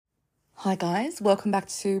Hi guys, welcome back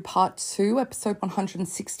to part 2, episode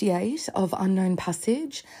 168 of Unknown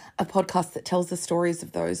Passage, a podcast that tells the stories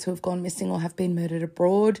of those who have gone missing or have been murdered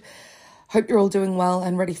abroad. Hope you're all doing well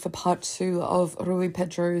and ready for part 2 of Rui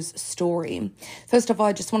Pedro's story. First of all,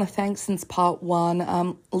 I just want to thank, since part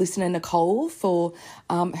 1, listener Nicole for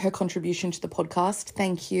her contribution to the podcast.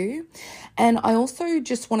 Thank you. And I also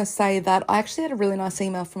just want to say that I actually had a really nice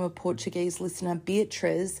email from a Portuguese listener,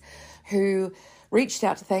 Beatriz, who reached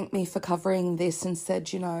out to thank me for covering this and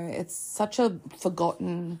said, you know, it's such a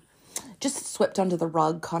forgotten, just swept under the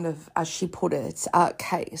rug kind of, as she put it,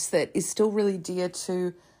 case that is still really dear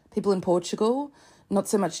to people in Portugal, not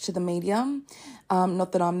so much to the media,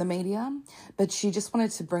 not that I'm the media, but she just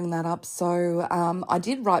wanted to bring that up. So I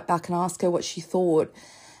did write back and ask her what she thought,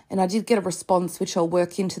 and I did get a response, which I'll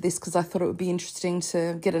work into this because I thought it would be interesting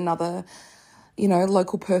to get another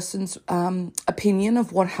local person's opinion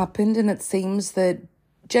of what happened. And it seems that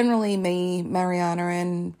generally me, Mariana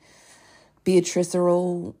and Beatrice are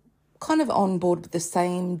all kind of on board with the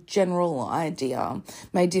same general idea,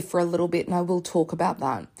 may differ a little bit, and I will talk about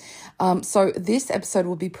that. So this episode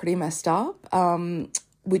will be pretty messed up,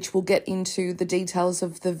 which will get into the details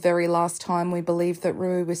of the very last time we believe that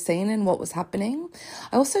Rui was seen and what was happening.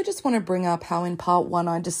 I also just want to bring up how in part 1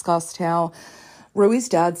 I discussed how Rui's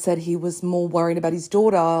dad said he was more worried about his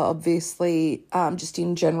daughter, obviously, just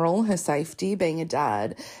in general, her safety, being a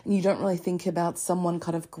dad. And you don't really think about someone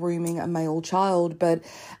kind of grooming a male child. But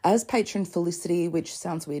as patron Felicity, which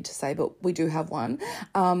sounds weird to say, but we do have one,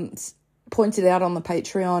 pointed out on the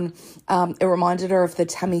Patreon, it reminded her of the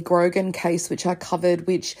Tammy Grogan case, which I covered,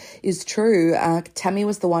 which is true. Tammy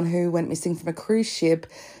was the one who went missing from a cruise ship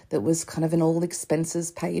that was kind of an all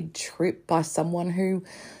expenses paid trip by someone who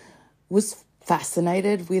was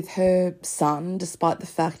fascinated with her son, despite the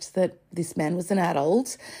fact that this man was an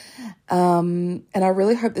adult. And I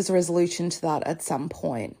really hope there's a resolution to that at some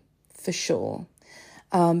point, for sure,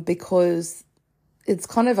 because it's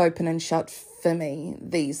kind of open and shut for me,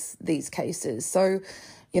 these cases. So,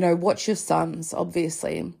 watch your sons,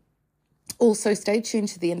 obviously. Also, stay tuned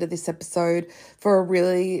to the end of this episode for a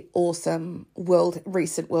really awesome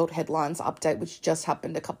recent world headlines update, which just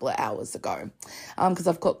happened a couple of hours ago, because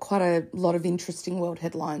I've got quite a lot of interesting world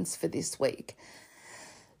headlines for this week.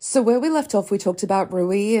 So where we left off, we talked about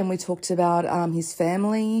Rui and we talked about his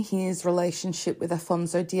family, his relationship with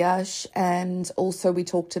Afonso Dias, and also we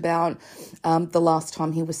talked about the last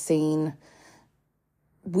time he was seen,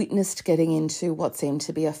 witnessed getting into what seemed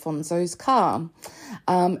to be Afonso's car.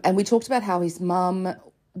 And we talked about how his mum,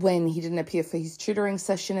 when he didn't appear for his tutoring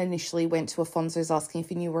session, initially went to Afonso's asking if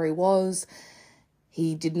he knew where he was.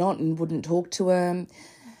 He did not and wouldn't talk to her.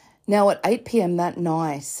 Now at 8 p.m. that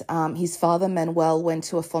night, his father Manuel went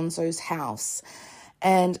to Afonso's house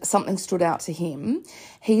and something stood out to him.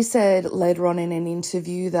 He said later on in an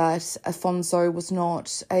interview that Afonso was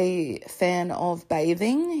not a fan of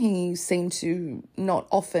bathing. He seemed to not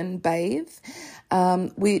often bathe,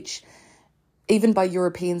 which even by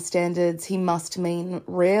European standards, he must mean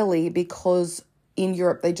rarely, because in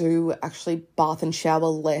Europe they do actually bath and shower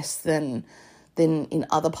less than in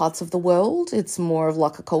other parts of the world. It's more of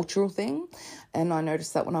like a cultural thing. And I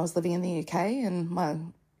noticed that when I was living in the UK, and my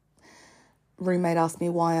roommate asked me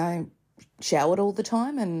why I showered all the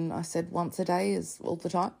time, and I said once a day is all the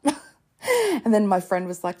time. And then my friend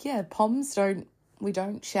was like, yeah, we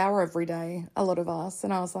don't shower every day, a lot of us.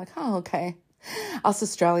 And I was like, oh, okay. Us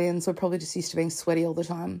Australians were probably just used to being sweaty all the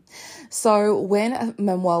time. So when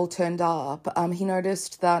Manuel turned up, he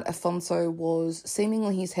noticed that Afonso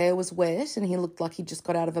seemingly his hair was wet and he looked like he just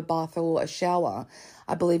got out of a bath or a shower,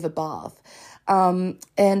 I believe a bath. And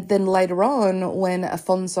then later on, when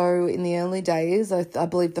Afonso in the early days, I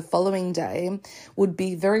believe the following day, would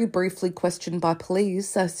be very briefly questioned by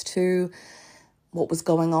police as to what was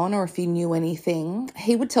going on or if he knew anything,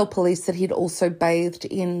 he would tell police that he'd also bathed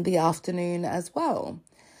in the afternoon as well.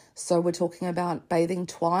 So we're talking about bathing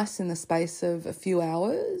twice in the space of a few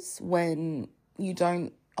hours when you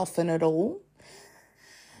don't often at all.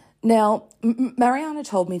 Now, Mariana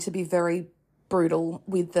told me to be very brutal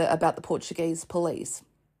about the Portuguese police.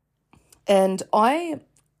 And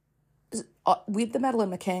with the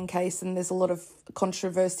Madeleine McCann case, and there's a lot of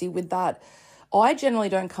controversy with that, I generally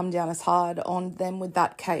don't come down as hard on them with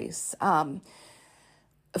that case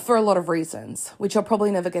for a lot of reasons, which I'll probably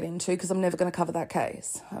never get into because I'm never going to cover that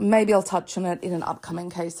case. Maybe I'll touch on it in an upcoming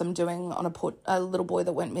case I'm doing on a little boy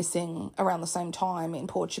that went missing around the same time in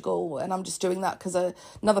Portugal, and I'm just doing that because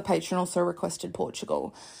another patron also requested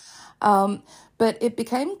Portugal. But it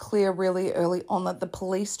became clear really early on that the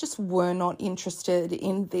police just were not interested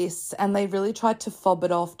in this, and they really tried to fob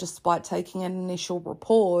it off despite taking an initial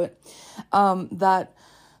report that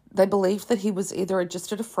they believed that he was either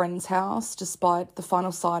just at a friend's house despite the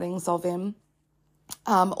final sightings of him,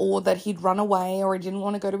 or that he'd run away or he didn't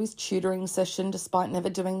want to go to his tutoring session despite never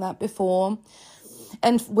doing that before.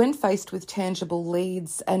 And when faced with tangible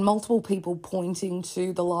leads and multiple people pointing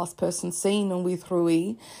to the last person seen with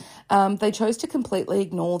Rui, they chose to completely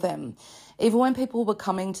ignore them. Even when people were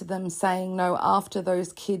coming to them saying, no, after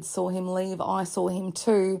those kids saw him leave, I saw him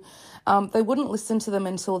too, they wouldn't listen to them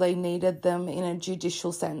until they needed them in a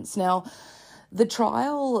judicial sense. Now, the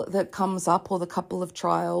trial that comes up, or the couple of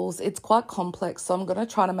trials, it's quite complex, so I'm going to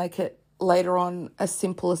try to make it later on as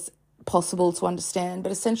simple as possible to understand.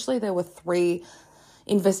 But essentially there were 3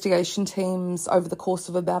 investigation teams over the course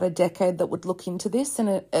of about a decade that would look into this,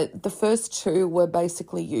 and the first 2 were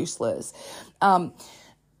basically useless.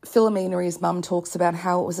 Philomena, his mum, talks about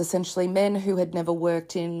how it was essentially men who had never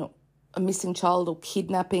worked in a missing child or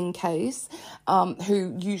kidnapping case,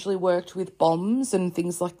 who usually worked with bombs and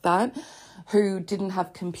things like that, who didn't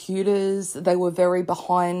have computers. They were very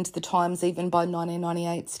behind the times, even by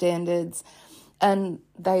 1998 standards. And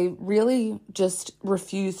they really just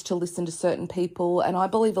refused to listen to certain people. And I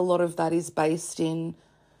believe a lot of that is based in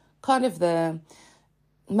kind of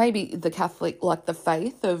maybe the Catholic, like the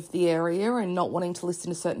faith of the area, and not wanting to listen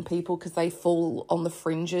to certain people because they fall on the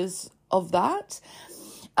fringes of that.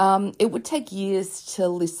 It would take years to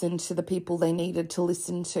listen to the people they needed to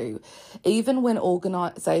listen to. Even when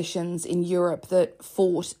organisations in Europe that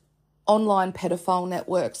fought online pedophile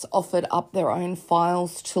networks offered up their own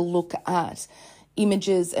files to look at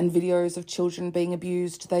images and videos of children being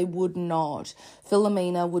abused, they would not.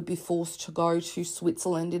 Philomena would be forced to go to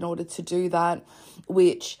Switzerland in order to do that,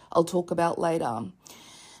 which I'll talk about later.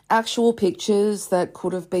 Actual pictures that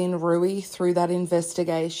could have been Rui through that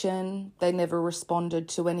investigation, they never responded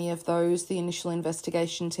to any of those, the initial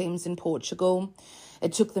investigation teams in Portugal.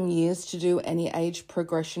 It took them years to do any age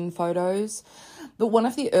progression photos. But one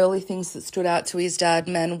of the early things that stood out to his dad,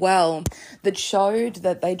 Manuel, that showed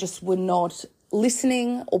that they just were not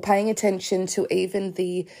listening or paying attention to even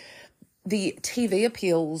the TV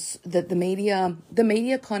appeals that the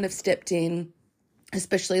media kind of stepped in,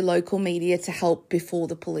 especially local media, to help before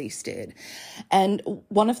the police did. And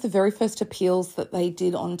one of the very first appeals that they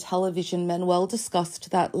did on television, Manuel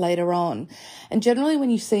discussed that later on. And generally when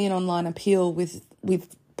you see an online appeal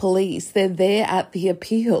with police, they're there at the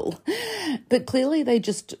appeal. But clearly they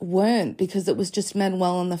just weren't, because it was just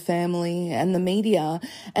Manuel and the family and the media.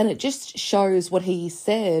 And it just shows what he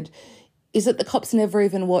said is that the cops never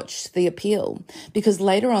even watched the appeal, because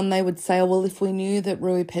later on they would say, oh, well, if we knew that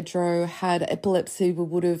Rui Pedro had epilepsy, we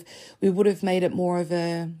would have made it more of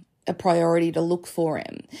a priority to look for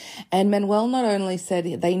him. And Manuel not only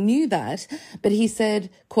said they knew that, but he said,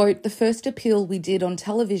 quote, the first appeal we did on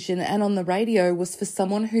television and on the radio was for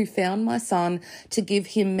someone who found my son to give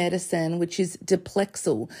him medicine, which is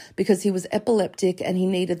Deplexil, because he was epileptic and he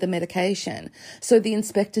needed the medication. So the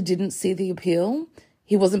inspector didn't see the appeal.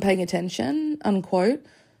 He wasn't paying attention, unquote.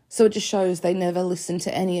 So it just shows they never listened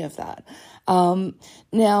to any of that.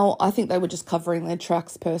 Now, I think they were just covering their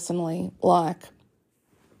tracks personally,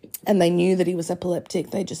 and they knew that he was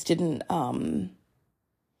epileptic. They just didn't,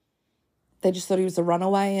 they just thought he was a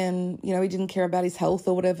runaway, and, he didn't care about his health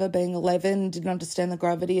or whatever, being 11, didn't understand the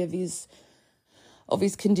gravity of his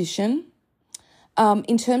condition.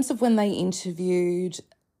 In terms of when they interviewed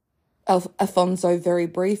Afonso very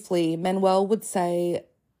briefly, Manuel would say,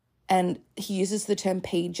 and he uses the term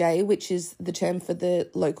PJ, which is the term for the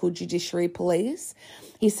local judiciary police.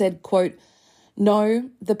 He said, quote, no,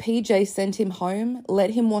 the PJ sent him home,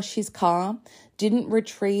 let him wash his car, didn't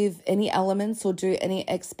retrieve any elements or do any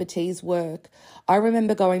expertise work. I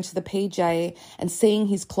remember going to the PJ and seeing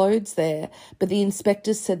his clothes there, but the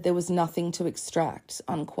inspectors said there was nothing to extract,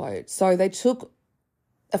 unquote. So they took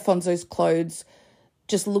Afonso's clothes,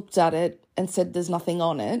 just looked at it and said there's nothing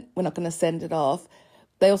on it, we're not going to send it off.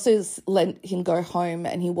 They also let him go home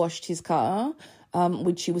and he washed his car,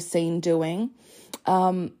 which he was seen doing.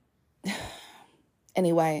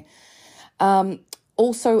 Anyway,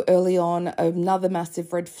 also early on, another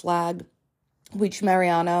massive red flag, which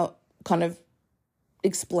Mariana kind of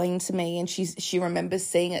explained to me, and she remembers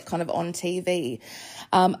seeing it kind of on TV.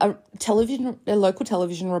 A local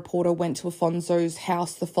television reporter went to Afonso's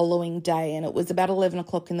house the following day, and it was about 11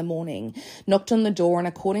 o'clock in the morning, knocked on the door, and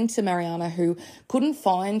according to Mariana, who couldn't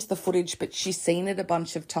find the footage, but she's seen it a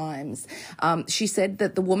bunch of times, she said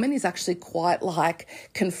that the woman is actually quite like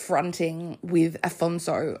confronting with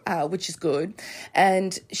Afonso, which is good.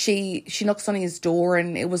 And she knocks on his door,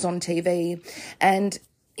 and it was on TV, and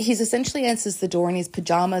he's essentially answers the door in his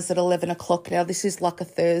pajamas at 11 o'clock. Now, this is like a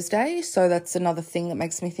Thursday, so that's another thing that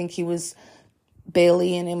makes me think he was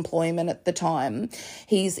barely in employment at the time.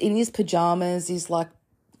 He's in his pajamas, he's like,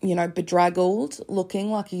 bedraggled, looking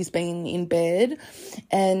like he's been in bed.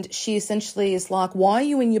 And she essentially is like, why are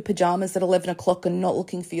you in your pajamas at 11 o'clock and not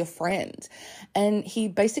looking for your friend? And he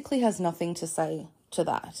basically has nothing to say to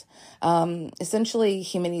that. Essentially,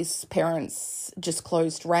 him and his parents just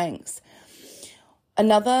closed ranks.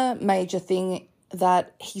 Another major thing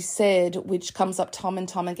that he said, which comes up time and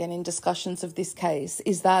time again in discussions of this case,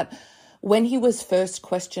 is that when he was first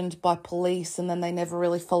questioned by police and then they never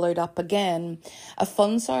really followed up again,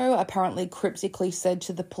 Afonso apparently cryptically said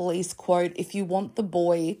to the police, quote, "If you want the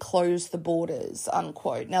boy, close the borders,"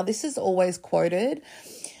 unquote. Now, this is always quoted,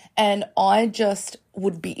 and I just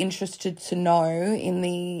would be interested to know, in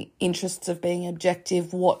the interests of being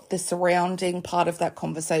objective, what the surrounding part of that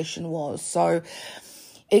conversation was. So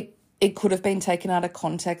it could have been taken out of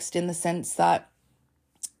context in the sense that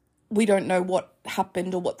we don't know what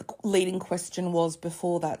happened or what the leading question was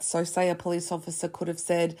before that. So say a police officer could have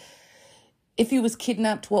said, if he was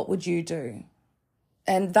kidnapped, what would you do?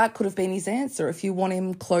 And that could have been his answer. If you want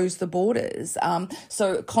him, close the borders.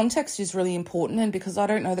 So context is really important. And because I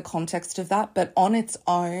don't know the context of that, but on its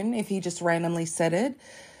own, if he just randomly said it,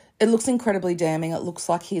 it looks incredibly damning. It looks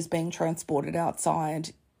like he's being transported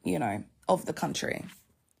outside, of the country.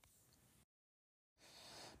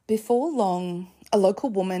 Before long, a local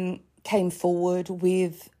woman came forward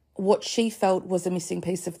with what she felt was a missing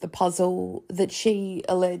piece of the puzzle that she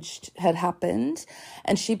alleged had happened,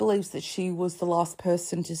 and she believes that she was the last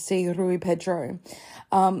person to see Rui Pedro.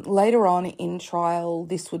 Later on in trial,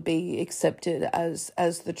 this would be accepted as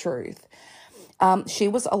the truth. She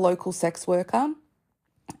was a local sex worker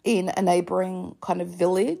in a neighbouring kind of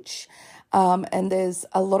village, and there's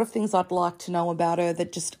a lot of things I'd like to know about her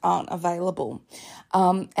that just aren't available.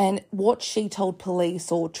 And what she told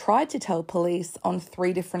police, or tried to tell police on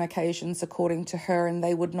 3 different occasions, according to her, and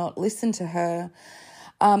they would not listen to her,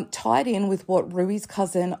 tied in with what Rui's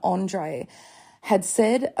cousin Andre had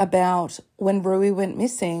said about when Rui went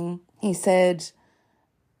missing. He said,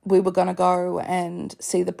 we were going to go and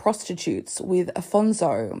see the prostitutes with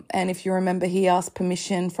Afonso. And if you remember, he asked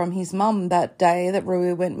permission from his mum that day that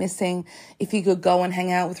Rui went missing if he could go and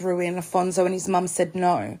hang out with Rui and Afonso, and his mum said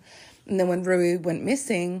no. And then when Rui went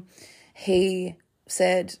missing, he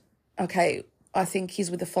said, okay, I think he's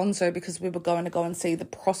with Afonso because we were going to go and see the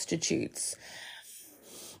prostitutes.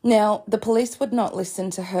 Now, the police would not listen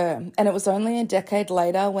to her, and it was only a decade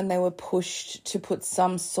later when they were pushed to put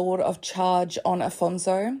some sort of charge on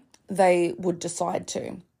Afonso, they would decide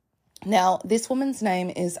to. Now, this woman's name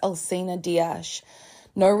is Alcina Dias,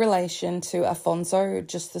 no relation to Afonso,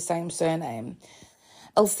 just the same surname.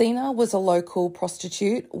 Alcina was a local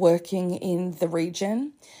prostitute working in the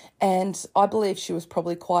region, and I believe she was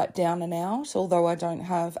probably quite down and out, although I don't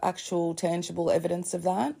have actual tangible evidence of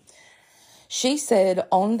that. She said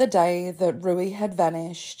on the day that Rui had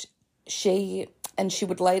vanished, she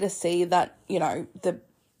would later see that,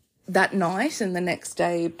 that night and the next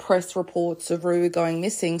day press reports of Rui going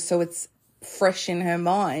missing, so it's fresh in her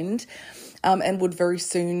mind, and would very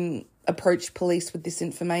soon approach police with this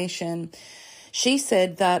information. She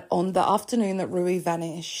said that on the afternoon that Rui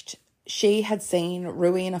vanished, she had seen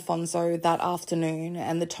Rui and Afonso that afternoon,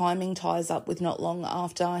 and the timing ties up with not long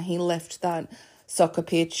after he left that soccer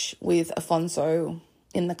pitch with Afonso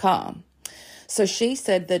in the car. So she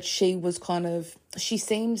said that she was she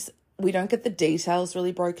seems, we don't get the details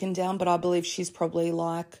really broken down, but I believe she's probably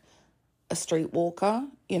like a streetwalker,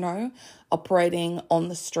 operating on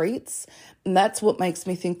the streets. And that's what makes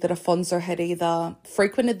me think that Afonso had either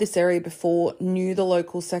frequented this area before, knew the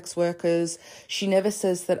local sex workers. She never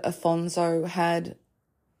says that Afonso had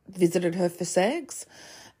visited her for sex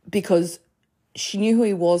because she knew who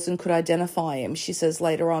he was and could identify him, she says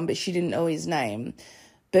later on, but she didn't know his name.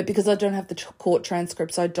 But because I don't have the court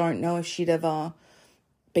transcripts, I don't know if she'd ever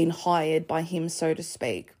been hired by him, so to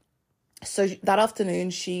speak. So that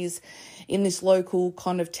afternoon, she's in this local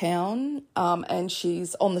kind of town, and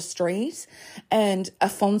she's on the street, and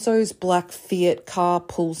Afonso's black Fiat car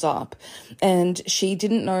pulls up, and she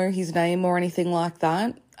didn't know his name or anything like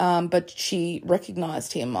that. but she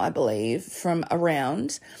recognised him, I believe, from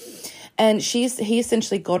around. And he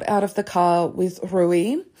essentially got out of the car with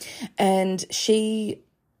Rui, and he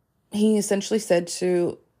essentially said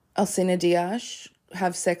to Alcina Diaz,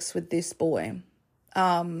 have sex with this boy.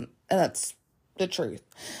 And that's the truth.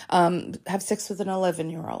 Have sex with an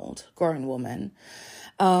 11-year-old grown woman.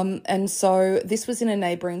 And so this was in a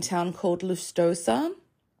neighbouring town called Lustosa.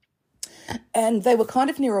 And they were kind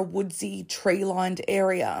of near a woodsy, tree-lined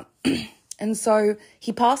area. And so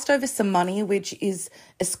he passed over some money, which is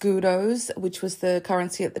escudos, which was the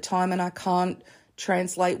currency at the time, and I can't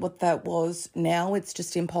translate what that was now. It's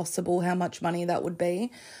just impossible how much money that would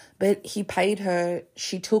be. But he paid her,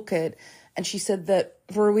 she took it, and she said that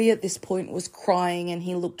Rui at this point was crying and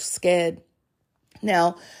he looked scared.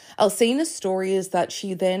 Now, Alcina's story is that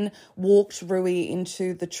she then walked Rui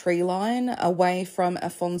into the tree line away from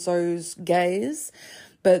Afonso's gaze,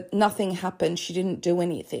 but nothing happened. She didn't do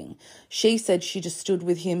anything. She said she just stood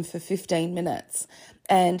with him for 15 minutes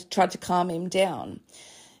and tried to calm him down.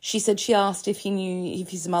 She said she asked if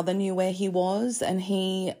his mother knew where he was, and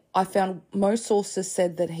I found most sources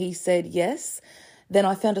said that he said yes. Then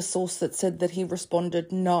I found a source that said that he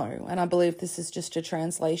responded no, and I believe this is just a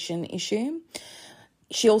translation issue.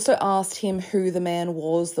 She also asked him who the man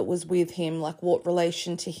was that was with him, like what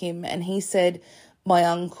relation to him, and he said, my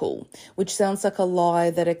uncle, which sounds like a lie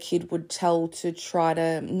that a kid would tell to try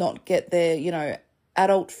to not get their,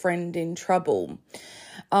 adult friend in trouble.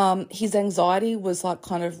 His anxiety was like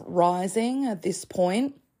kind of rising at this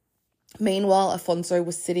point. Meanwhile, Afonso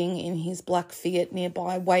was sitting in his black Fiat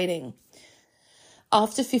nearby waiting.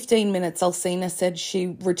 After 15 minutes, Alcina said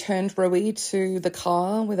she returned Rui to the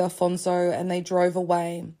car with Afonso and they drove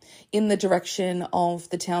away in the direction of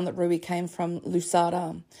the town that Rui came from,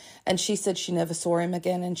 Lusada. And she said she never saw him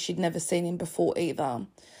again and she'd never seen him before either.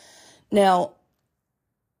 Now,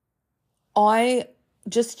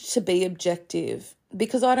 just to be objective,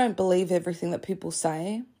 because I don't believe everything that people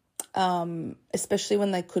say, especially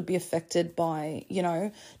when they could be affected by,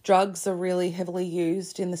 drugs are really heavily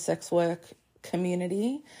used in the sex work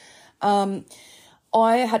community.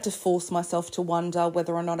 I had to force myself to wonder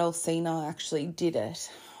whether or not Alcina actually did it.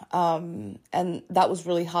 And that was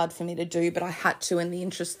really hard for me to do, but I had to in the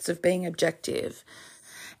interests of being objective.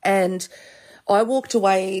 And I walked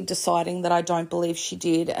away deciding that I don't believe she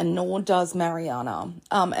did, and nor does Mariana.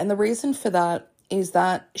 And the reason for that is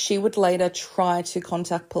that she would later try to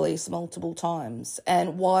contact police multiple times.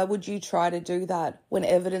 And why would you try to do that when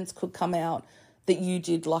evidence could come out that you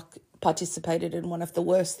participated in one of the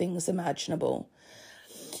worst things imaginable?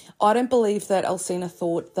 I don't believe that Alcina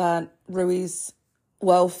thought that Rui's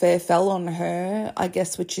welfare fell on her, I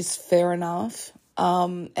guess, which is fair enough.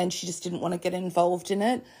 And she just didn't want to get involved in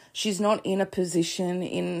it. She's not in a position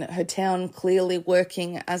in her town, clearly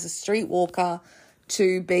working as a streetwalker,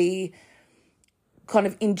 to be kind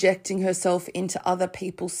of injecting herself into other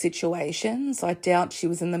people's situations. I doubt she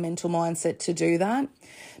was in the mental mindset to do that.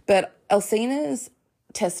 But Alcina's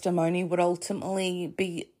testimony would ultimately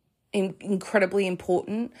be incredibly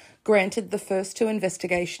important. Granted, the first two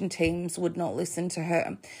investigation teams would not listen to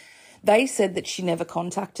her. They said that she never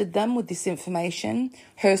contacted them with this information.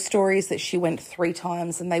 Her story is that she went 3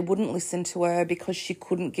 times and they wouldn't listen to her because she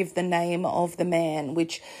couldn't give the name of the man,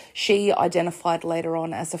 which she identified later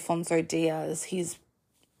on as Afonso Diaz. His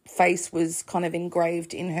face was kind of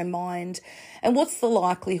engraved in her mind. And what's the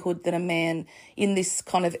likelihood that a man in this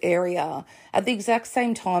kind of area at the exact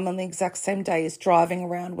same time on the exact same day is driving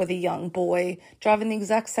around with a young boy, driving the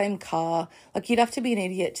exact same car? Like, you'd have to be an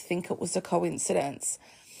idiot to think it was a coincidence.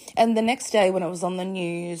 And the next day when it was on the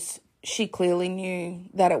news, she clearly knew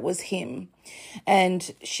that it was him.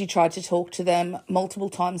 And she tried to talk to them multiple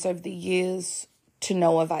times over the years to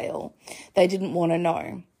no avail. They didn't want to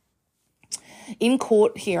know. In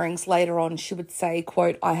court hearings later on, she would say,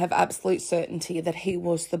 quote, "I have absolute certainty that he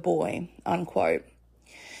was the boy," unquote.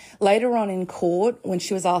 Later on in court, when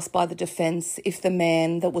she was asked by the defence if the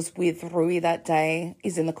man that was with Rui that day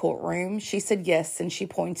is in the courtroom, she said yes, and she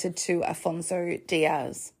pointed to Afonso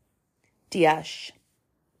Diaz.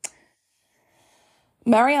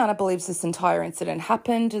 Mariana believes this entire incident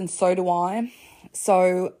happened, and so do I.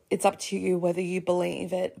 So it's up to you whether you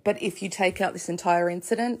believe it. But if you take out this entire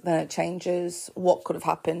incident, then it changes what could have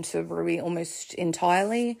happened to Rui almost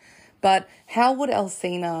entirely. But how would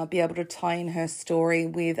Alcina be able to tie in her story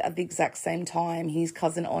with, at the exact same time, his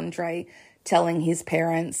cousin Andre telling his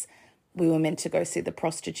parents, we were meant to go see the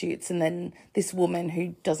prostitutes, and then this woman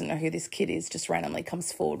who doesn't know who this kid is just randomly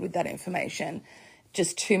comes forward with that information?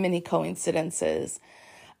 Just too many coincidences.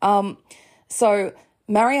 So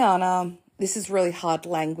Mariana this is really hard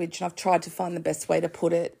language, and I've tried to find the best way to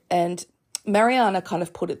put it. And Mariana kind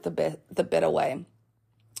of put it the better way.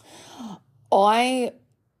 I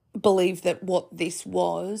believe that what this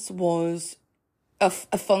was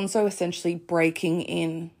Afonso essentially breaking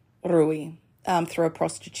in Rui through a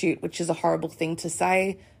prostitute, which is a horrible thing to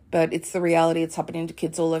say, but it's the reality. It's happening to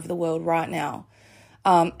kids all over the world right now.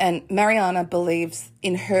 And Mariana believes,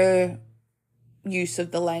 in her use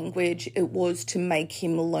of the language, it was to make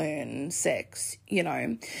him learn sex,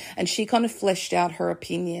 and she kind of fleshed out her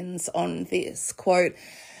opinions on this. Quote,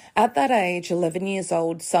 "At that age, 11 years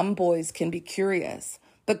old, some boys can be curious,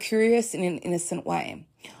 but curious in an innocent way.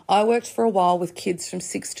 I worked for a while with kids from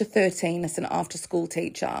 6 to 13 as an after-school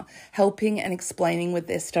teacher, helping and explaining with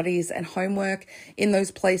their studies and homework in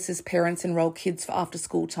those places parents enroll kids for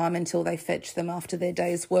after-school time until they fetch them after their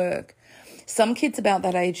day's work. Some kids about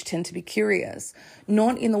that age tend to be curious,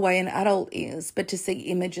 not in the way an adult is, but to see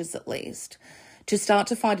images at least, to start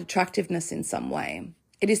to find attractiveness in some way.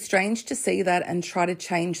 It is strange to see that and try to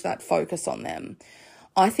change that focus on them.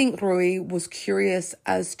 I think Rui was curious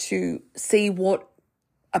as to see what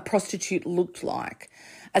a prostitute looked like,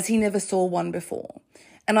 as he never saw one before.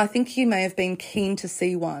 And I think he may have been keen to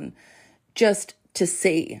see one, just to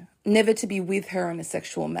see, never to be with her in a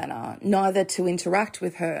sexual manner, neither to interact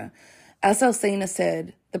with her. As Alcina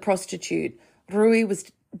said, the prostitute, Rui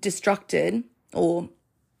was distracted, or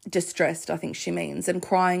distressed, I think she means, and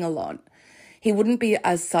crying a lot. He wouldn't be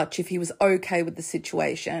as such if he was okay with the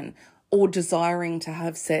situation or desiring to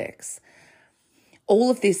have sex. All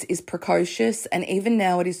of this is precocious, and even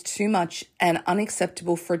now it is too much and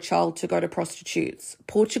unacceptable for a child to go to prostitutes.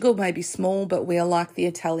 Portugal may be small, but we are like the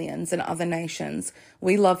Italians and other nations.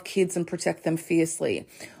 We love kids and protect them fiercely.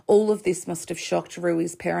 All of this must have shocked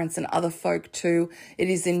Rui's parents and other folk too. It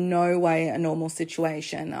is in no way a normal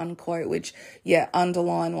situation," unquote, which,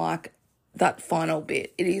 underline like that final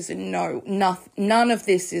bit. It is none of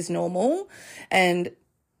this is normal, and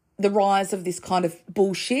the rise of this kind of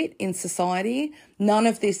bullshit in society, none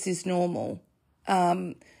of this is normal.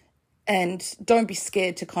 And don't be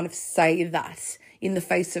scared to kind of say that in the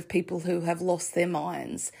face of people who have lost their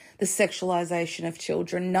minds. The sexualization of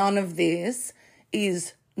children, none of this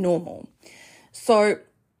is normal. So,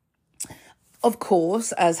 of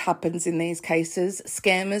course, as happens in these cases,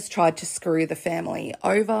 scammers tried to screw the family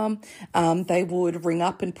over. They would ring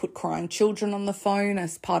up and put crying children on the phone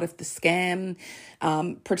as part of the scam,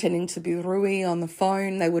 pretending to be Rui on the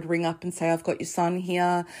phone. They would ring up and say, "I've got your son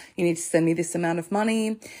here. You need to send me this amount of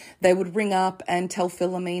money." They would ring up and tell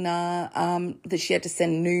Filomena that she had to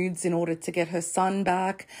send nudes in order to get her son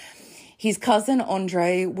back. His cousin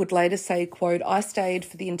Andre would later say, quote, "I stayed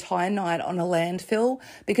for the entire night on a landfill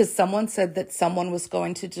because someone said that someone was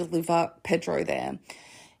going to deliver Pedro there.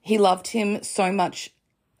 He loved him so much."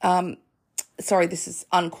 This is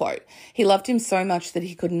unquote. "He loved him so much that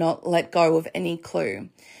he could not let go of any clue."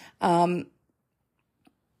 Eldo,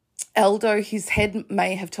 his head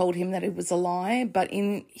may have told him that it was a lie, but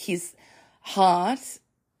in his heart,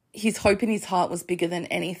 his hope in his heart was bigger than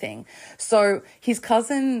anything. So his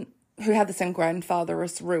cousin, who had the same grandfather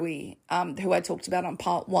as Rui, who I talked about on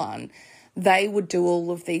part 1, they would do all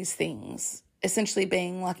of these things, essentially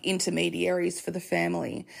being like intermediaries for the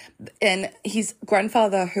family. And his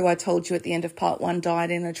grandfather, who I told you at the end of part 1, died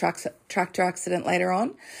in a tractor accident later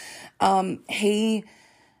on. He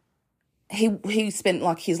spent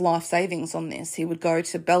like his life savings on this. He would go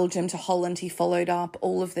to Belgium, to Holland. He followed up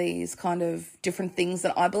all of these kind of different things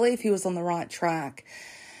that I believe he was on the right track.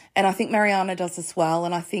 And I think Mariana does as well,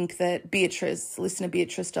 and I think that listener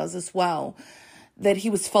Beatrice does as well, that he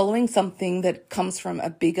was following something that comes from a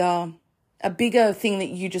bigger thing that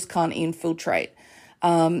you just can't infiltrate,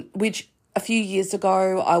 which a few years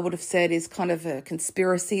ago I would have said is kind of a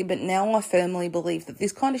conspiracy, but now I firmly believe that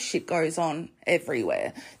this kind of shit goes on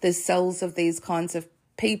everywhere. There's cells of these kinds of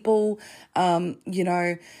people, not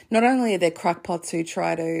only are there crackpots who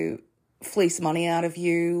try to fleece money out of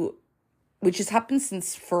you, which has happened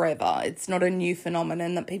since forever. It's not a new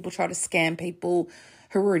phenomenon that people try to scam people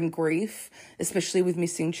who are in grief, especially with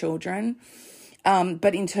missing children.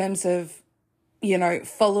 But in terms of,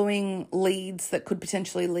 following leads that could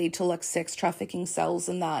potentially lead to like sex trafficking cells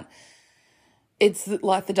and that, it's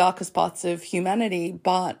like the darkest parts of humanity,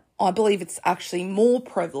 but I believe it's actually more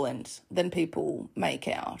prevalent than people make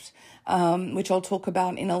out, which I'll talk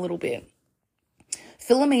about in a little bit.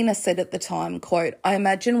 Filomena said at the time, quote, "I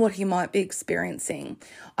imagine what he might be experiencing.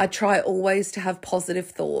 I try always to have positive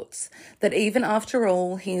thoughts, that even after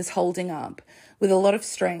all, he is holding up with a lot of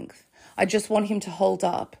strength. I just want him to hold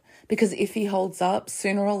up, because if he holds up,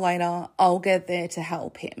 sooner or later, I'll get there to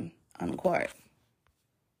help him," unquote.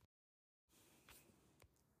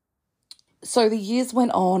 So the years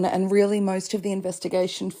went on, and really most of the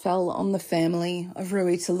investigation fell on the family of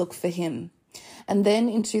Rui to look for him. And then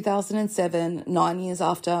in 2007, 9 years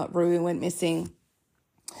after Rui went missing,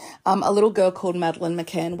 a little girl called Madeleine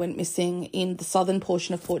McCann went missing in the southern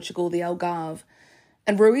portion of Portugal, the Algarve.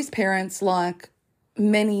 And Rui's parents, like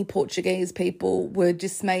many Portuguese people, were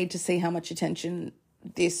dismayed to see how much attention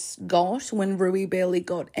this got when Rui barely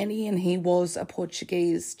got any, and he was a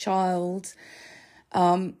Portuguese child,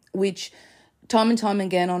 which time and time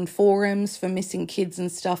again on forums for missing kids and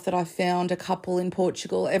stuff that I found a couple in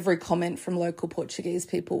Portugal, every comment from local Portuguese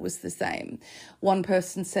people was the same. One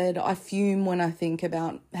person said, I fume when I think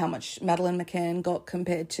about how much Madeleine McCann got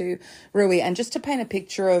compared to Rui. And just to paint a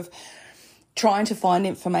picture of trying to find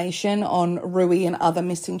information on Rui and other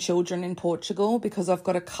missing children in Portugal, because I've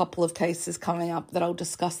got a couple of cases coming up that I'll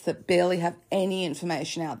discuss that barely have any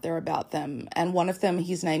information out there about them. And one of them,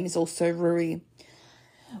 his name is also Rui.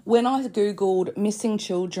 When I Googled missing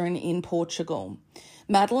children in Portugal,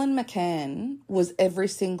 Madeleine McCann was every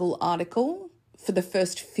single article for the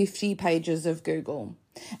first 50 pages of Google.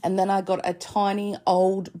 And then I got a tiny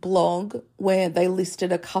old blog where they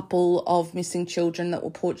listed a couple of missing children that were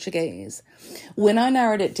Portuguese. When I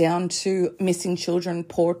narrowed it down to missing children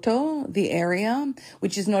Porto, the area,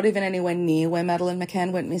 which is not even anywhere near where Madeleine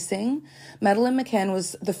McCann went missing, Madeleine McCann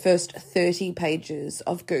was the first 30 pages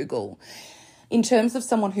of Google. In terms of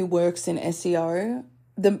someone who works in SEO,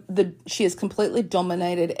 she has completely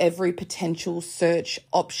dominated every potential search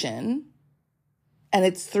option, and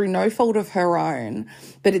it's through no fault of her own,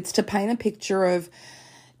 but it's to paint a picture of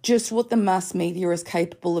just what the mass media is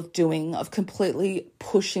capable of doing, of completely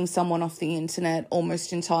pushing someone off the internet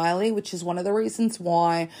almost entirely, which is one of the reasons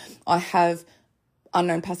why I have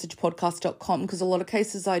unknownpassagepodcast.com, because a lot of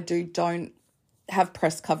cases I don't have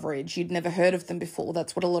press coverage. You'd never heard of them before.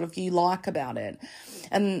 That's what a lot of you like about it.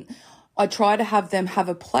 And I try to have them have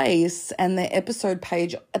a place and their episode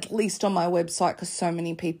page, at least on my website, because so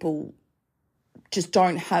many people just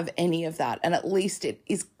don't have any of that. And at least it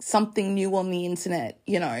is something new on the internet,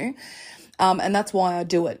 and that's why I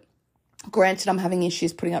do it. Granted, I'm having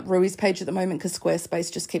issues putting up Rui's page at the moment because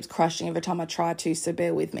Squarespace just keeps crashing every time I try to, so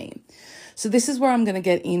bear with me. So this is where I'm going to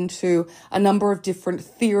get into a number of different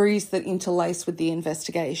theories that interlace with the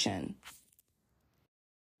investigation.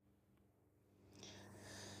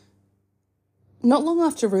 Not long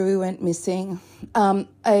after Rui went missing,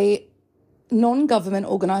 a non-government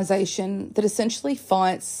organisation that essentially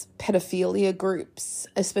fights pedophilia groups,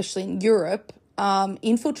 especially in Europe,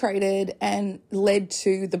 infiltrated and led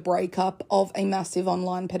to the breakup of a massive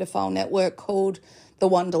online pedophile network called the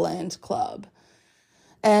Wonderland Club.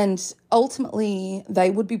 And ultimately,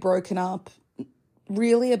 they would be broken up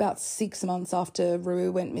really about 6 months after Rui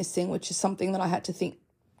went missing, which is something that I had to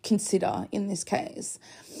consider in this case.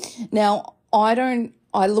 Now,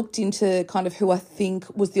 I looked into kind of who I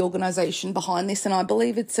think was the organisation behind this, and I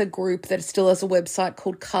believe it's a group that still has a website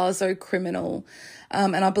called Caso Criminal,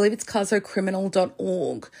 and I believe it's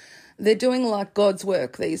casocriminal.org. They're doing like God's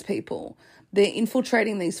work, these people. They're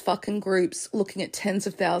infiltrating these fucking groups, looking at tens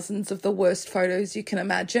of thousands of the worst photos you can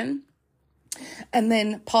imagine, and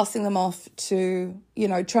then passing them off to,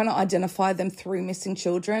 trying to identify them through missing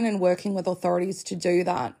children and working with authorities to do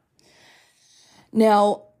that.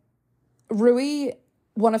 Now, Rui,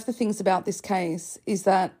 one of the things about this case is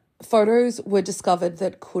that photos were discovered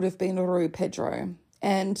that could have been Rui Pedro.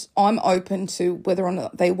 And I'm open to whether or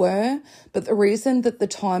not they were, but the reason that the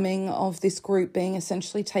timing of this group being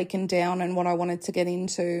essentially taken down and what I wanted to get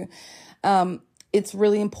into, it's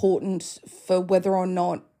really important for whether or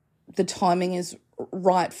not the timing is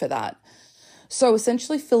right for that. So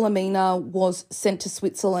essentially Philomena was sent to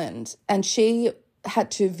Switzerland and she had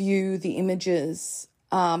to view the images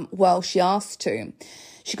she asked to.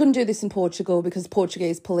 She couldn't do this in Portugal because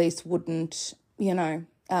Portuguese police wouldn't,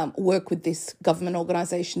 work with this government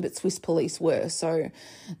organisation, but Swiss police were. So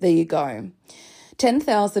there you go.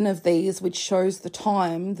 10,000 of these, which shows the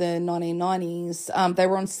time, the 1990s, they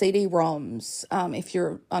were on CD-ROMs. If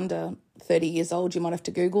you're under 30 years old, you might have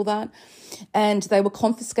to Google that. And they were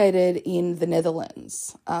confiscated in the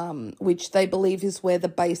Netherlands, which they believe is where the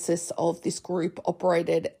basis of this group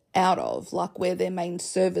operated out of, like where their main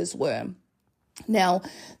servers were. Now,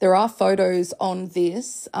 there are photos on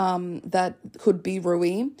this that could be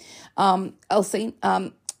Rui.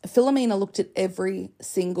 Philomena looked at every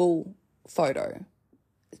single photo,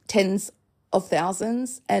 tens of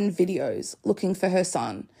thousands, and videos looking for her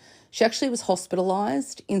son. She actually was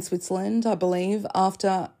hospitalised in Switzerland, I believe,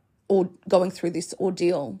 after going through this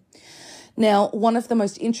ordeal. Now, one of the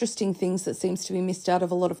most interesting things that seems to be missed out of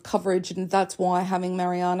a lot of coverage, and that's why having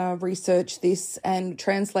Mariana research this and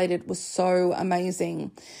translate it was so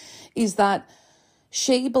amazing, is that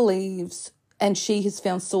she believes, and she has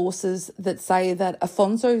found sources that say that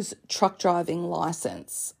Afonso's truck driving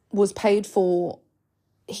license was paid for.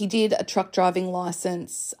 He did a truck driving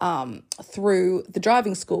license through the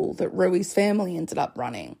driving school that Rui's family ended up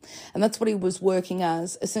running. And that's what he was working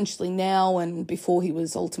as essentially now and before he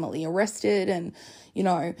was ultimately arrested. And, you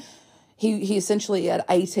know, he essentially at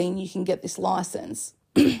 18, you can get this license.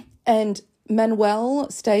 And Manuel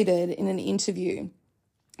stated in an interview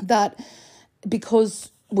that because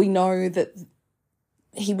we know that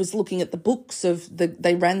he was looking at the books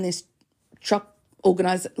they ran this truck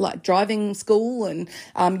organized like driving school, and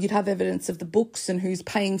you'd have evidence of the books and who's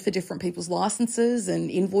paying for different people's licenses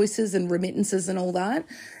and invoices and remittances and all that.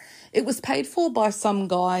 It was paid for by some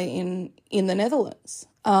guy in the Netherlands.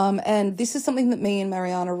 And this is something that me and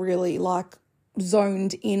Mariana really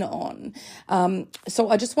zoned in on. So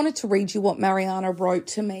I just wanted to read you what Mariana wrote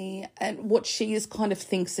to me and what she is kind of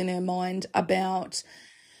thinks in her mind about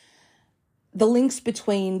the links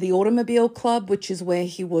between the Automobile Club, which is where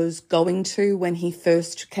he was going to when he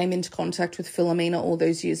first came into contact with Filomena all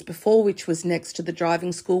those years before, which was next to the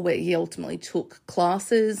driving school where he ultimately took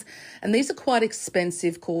classes. And these are quite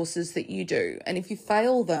expensive courses that you do. And if you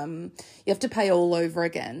fail them, you have to pay all over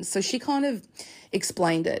again. So she kind of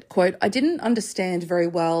explained it, quote, "I didn't understand very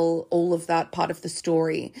well all of that part of the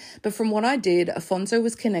story, but from what I did, Afonso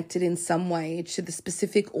was connected in some way to the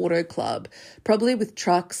specific auto club, probably with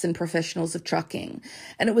trucks and professionals of trucking.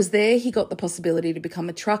 And it was there he got the possibility to become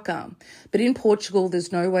a trucker. But in Portugal,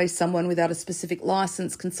 there's no way someone without a specific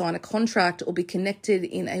license can sign a contract or be connected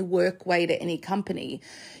in a work way to any company.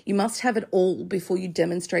 You must have it all before you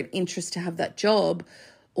demonstrate interest to have that job,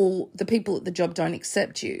 or the people at the job don't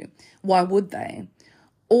accept you. Why would they?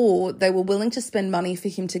 Or they were willing to spend money for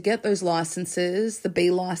him to get those licenses, the B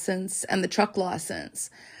license and the truck license.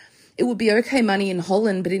 It would be okay money in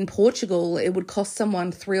Holland, but in Portugal, it would cost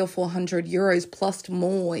someone 300 or 400 euros plus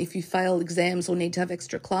more if you fail exams or need to have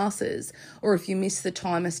extra classes, or if you miss the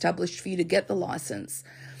time established for you to get the license.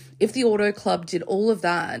 If the auto club did all of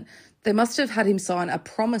that, they must have had him sign a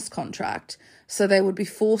promise contract, so they would be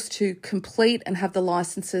forced to complete and have the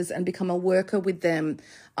licenses and become a worker with them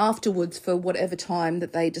afterwards for whatever time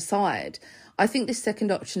that they decide. I think this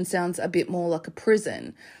second option sounds a bit more like a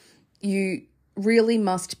prison. You really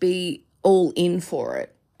must be all in for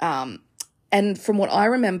it. And from what I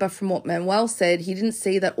remember, from what Manuel said, he didn't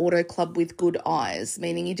see that auto club with good eyes,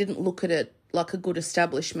 meaning he didn't look at it like a good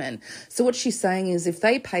establishment. So what she's saying is if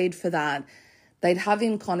they paid for that, they'd have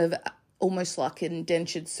him kind of almost like an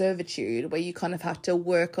indentured servitude where you kind of have to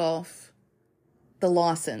work off the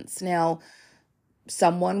license. Now,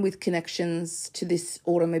 someone with connections to this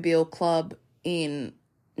automobile club in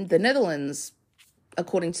the Netherlands,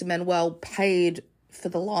 according to Manuel, paid for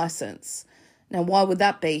the license. Now, why would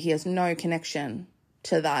that be? He has no connection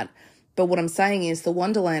to that. But what I'm saying is the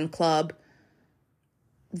Wonderland Club,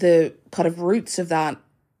 the kind of roots of that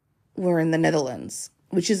were in the Netherlands,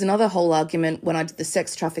 which is another whole argument. When I did the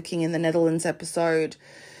sex trafficking in the Netherlands episode,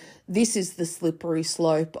 this is the slippery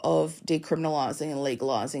slope of decriminalising and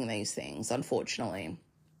legalising these things, unfortunately,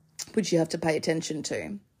 which you have to pay attention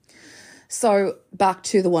to. So back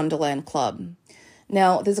to the Wonderland Club.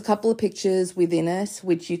 Now, there's a couple of pictures within it,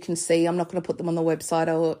 which you can see. I'm not going to put them on the website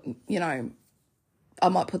or, I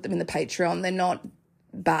might put them in the Patreon. They're not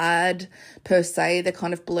bad per se. They're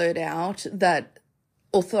kind of blurred out that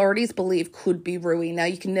authorities believe could be Rui. Now,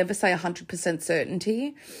 you can never say 100%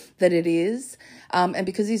 certainty that it is. And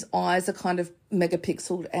because his eyes are kind of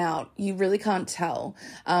megapixeled out, you really can't tell.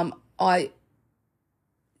 They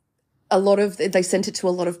sent it to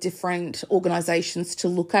a lot of different organisations to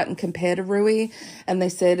look at and compare to Rui, and they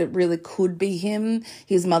said it really could be him.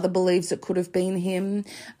 His mother believes it could have been him.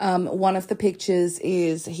 One of the pictures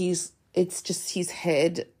is it's just his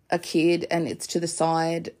head, a kid, and it's to the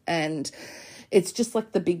side, and it's just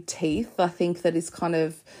like the big teeth, I think, that is kind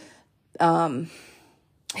of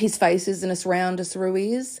his face isn't as round as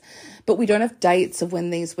Rui's, but we don't have dates of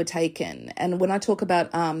when these were taken. And when I talk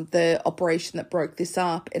about the operation that broke this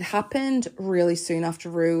up, it happened really soon after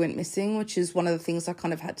Rui went missing, which is one of the things I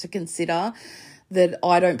kind of had to consider, that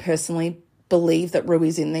I don't personally believe that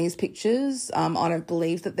Rui's in these pictures. I don't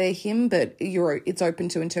believe that they're him, but it's open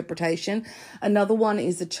to interpretation. Another one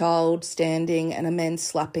is a child standing and a man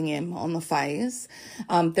slapping him on the face.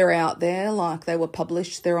 They're out there, like they were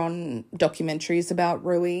published. They're on documentaries about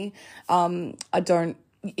Rui. I don't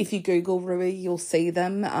if you Google Rui, you'll see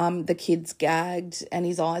them. The kid's gagged and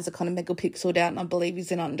his eyes are kind of megapixeled out, and I believe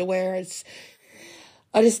he's in underwear.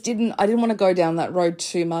 I didn't want to go down that road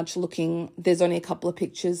too much looking. There's only a couple of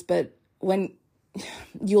pictures, but when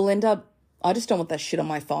you'll end up, I just don't want that shit on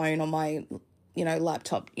my phone or my,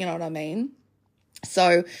 laptop, you know what I mean?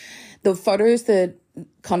 So the photos that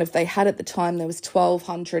kind of they had at the time, there was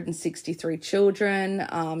 1,263 children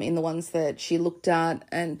in the ones that she looked at,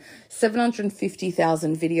 and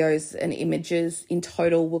 750,000 videos and images in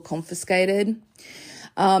total were confiscated.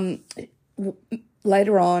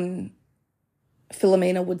 Later on,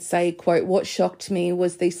 Philomena would say, quote, "What shocked me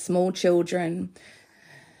was these small children,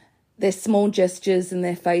 their small gestures and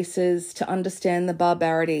their faces, to understand the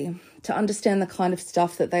barbarity, to understand the kind of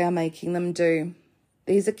stuff that they are making them do.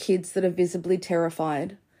 These are kids that are visibly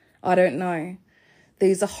terrified. I don't know.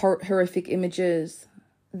 These are horrific images.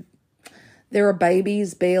 There are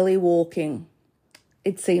babies barely walking.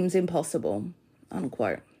 It seems impossible,"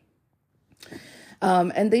 unquote.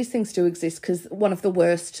 And these things do exist, because one of the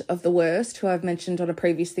worst, who I've mentioned on a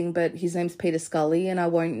previous thing, but his name's Peter Scully, and I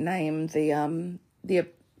won't name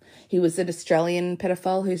he was an Australian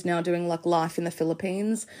pedophile who's now doing like life in the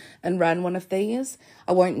Philippines and ran one of these.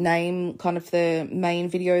 I won't name kind of the main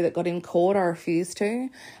video that got him caught. I refuse to.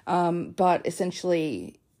 But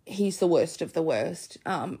essentially, he's the worst of the worst.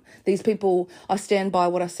 These people, I stand by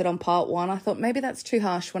what I said on part 1. I thought maybe that's too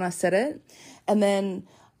harsh when I said it. And then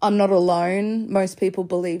I'm not alone. Most people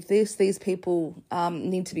believe this. These people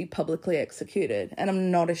need to be publicly executed. And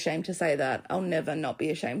I'm not ashamed to say that. I'll never be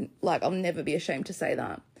ashamed to say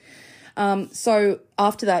that. So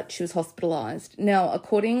after that, she was hospitalised. Now,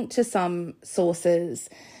 according to some sources,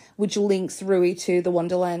 which links Rui to the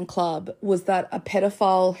Wonderland Club, was that a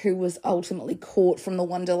pedophile who was ultimately caught from the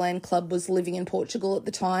Wonderland Club was living in Portugal at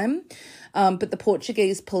the time, but the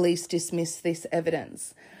Portuguese police dismissed this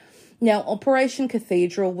evidence. Now, Operation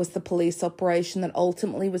Cathedral was the police operation that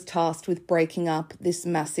ultimately was tasked with breaking up this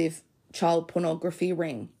massive child pornography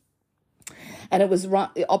ring. And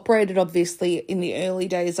it operated, obviously, in the early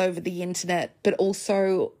days over the internet, but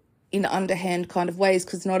also in underhand kind of ways,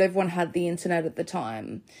 because not everyone had the internet at the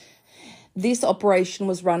time. This operation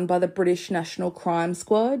was run by the British National Crime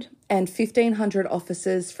Squad, and 1,500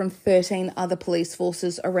 officers from 13 other police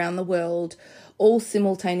forces around the world all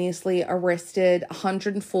simultaneously arrested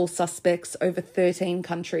 104 suspects over 13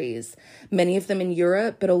 countries, many of them in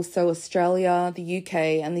Europe, but also Australia, the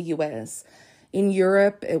UK, and the US. In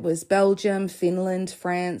Europe, it was Belgium, Finland,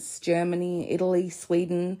 France, Germany, Italy,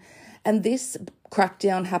 Sweden. And this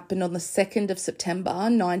crackdown happened on the 2nd of September,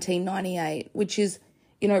 1998, which is,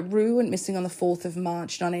 Rue went missing on the 4th of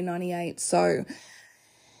March, 1998. So,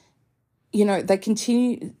 they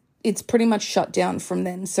continue, it's pretty much shut down from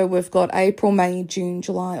then. So we've got April, May, June,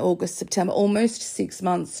 July, August, September, almost 6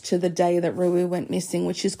 months to the day that Rui went missing,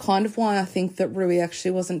 which is kind of why I think that Rui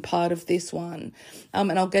actually wasn't part of this one.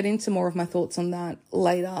 And I'll get into more of my thoughts on that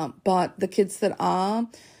later. But the kids that are,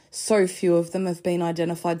 so few of them have been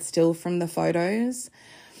identified still from the photos.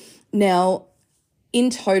 Now,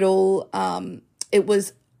 in total, it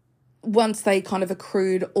was once they kind of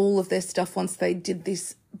accrued all of their stuff, once they did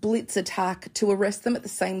this blitz attack to arrest them at the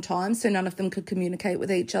same time, so none of them could communicate with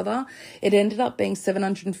each other, it ended up being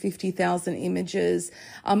 750,000 images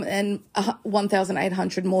and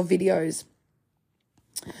 1,800 more videos.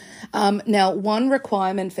 Now, one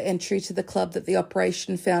requirement for entry to the club that the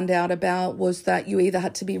operation found out about was that you either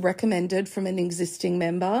had to be recommended from an existing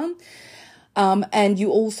member, and you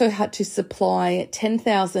also had to supply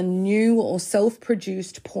 10,000 new or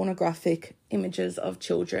self-produced pornographic images of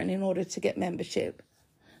children in order to get membership.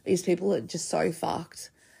 These people are just so fucked.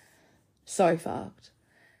 So fucked.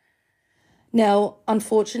 Now,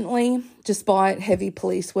 unfortunately, despite heavy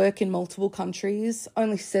police work in multiple countries,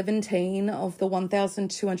 only 17 of the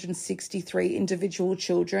 1,263 individual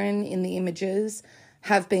children in the images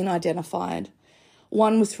have been identified.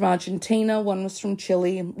 One was from Argentina, one was from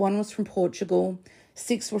Chile, one was from Portugal,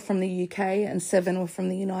 6 were from the UK, and 7 were from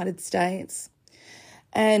the United States.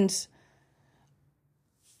 And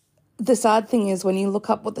the sad thing is, when you look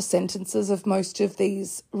up what the sentences of most of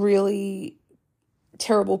these really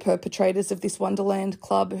terrible perpetrators of this Wonderland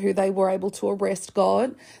Club who they were able to arrest got,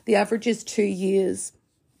 the average is 2 years.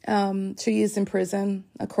 2 years in prison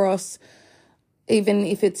across, even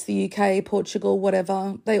if it's the UK, Portugal,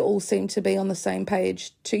 whatever, they all seem to be on the same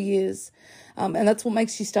page, 2 years. And that's what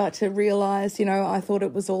makes you start to realise, I thought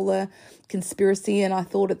it was all a conspiracy, and I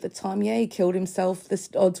thought at the time, he killed himself. The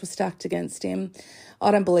odds were stacked against him. I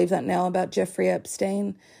don't believe that now about Jeffrey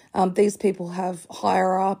Epstein. These people have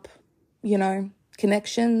higher up,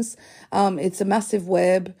 connections. It's a massive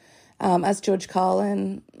web. As George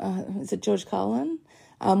Carlin, is it George Carlin,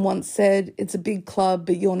 once said, it's a big club,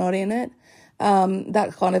 but you're not in it.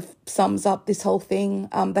 That kind of sums up this whole thing.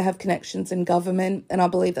 They have connections in government, and I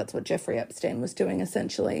believe that's what Jeffrey Epstein was doing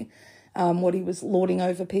essentially, what he was lording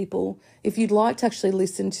over people. If you'd like to actually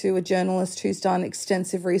listen to a journalist who's done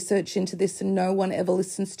extensive research into this and no one ever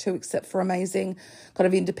listens to except for amazing kind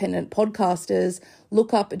of independent podcasters,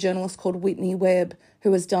 look up a journalist called Whitney Webb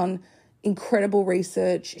who has done incredible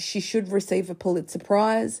research. She should receive a Pulitzer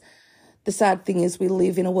Prize. The sad thing is we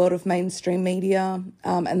live in a world of mainstream media,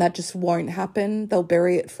 and that just won't happen. They'll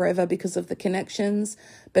bury it forever because of the connections.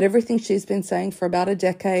 But everything she's been saying for about a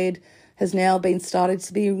decade has now been started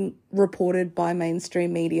to be reported by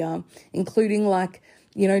mainstream media, including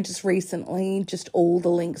just recently, just all the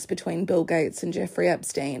links between Bill Gates and Jeffrey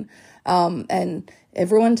Epstein. And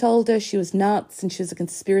everyone told her she was nuts and she was a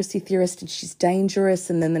conspiracy theorist and she's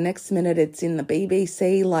dangerous. And then the next minute it's in the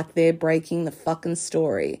BBC like they're breaking the fucking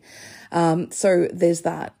story. So there's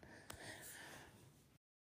that.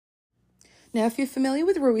 Now, if you're familiar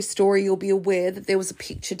with Rui's story, you'll be aware that there was a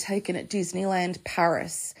picture taken at Disneyland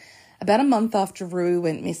Paris about a month after Rui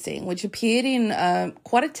went missing, which appeared in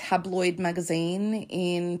quite a tabloid magazine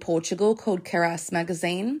in Portugal called Keras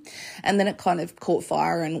magazine, and then it kind of caught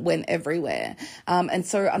fire and went everywhere. And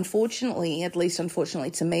so unfortunately, at least unfortunately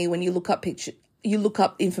to me, when you look up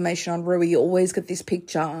information on Rui, you always get this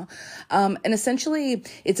picture. And essentially,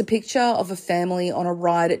 it's a picture of a family on a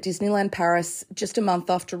ride at Disneyland Paris just a month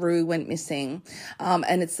after Rui went missing.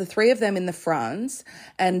 And it's the three of them in the front.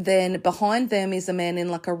 And then behind them is a man in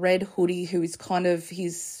like a red hoodie who is kind of,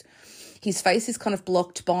 his face is kind of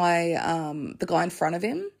blocked by the guy in front of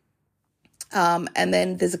him. And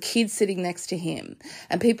then there's a kid sitting next to him.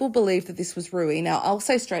 And people believe that this was Rui. Now, I'll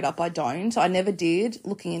say straight up, I don't. I never did.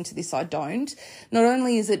 Looking into this, I don't. Not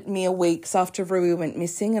only is it mere weeks after Rui went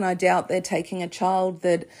missing, and I doubt they're taking a child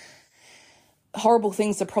that horrible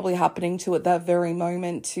things are probably happening to at that very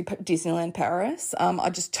moment to Disneyland Paris. I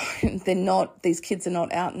just don't, these kids are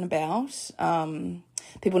not out and about.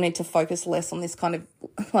 People need to focus less on this kind of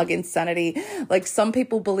like insanity. Like some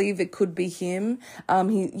people believe it could be him.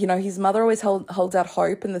 His mother always holds out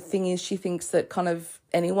hope. And the thing is, she thinks that kind of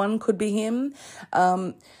anyone could be him.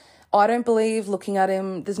 I don't believe, looking at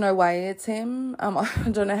him, there's no way it's him. I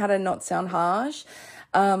don't know how to not sound harsh.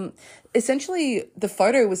 Essentially, the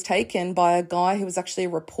photo was taken by a guy who was actually a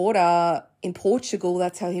reporter in Portugal.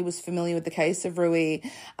 That's how he was familiar with the case of Rui,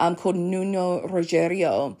 called Nuno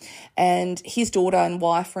Rogério. And his daughter and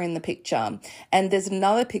wife are in the picture. And there's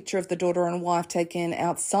another picture of the daughter and wife taken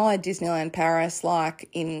outside Disneyland Paris, like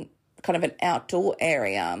in kind of an outdoor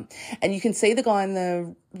area. And you can see the guy in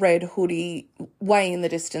the red hoodie way in the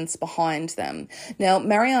distance behind them. Now,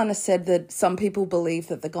 Mariana said that some people believe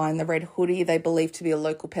that the guy in the red hoodie, they believe to be a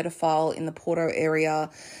local pedophile in the Porto area.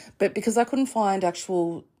 But because I couldn't find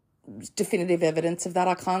actual definitive evidence of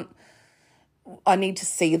that, I need to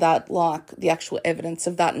see that, like the actual evidence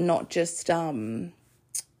of that, not just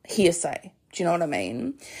hearsay. Do you know what I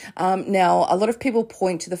mean? Now, a lot of people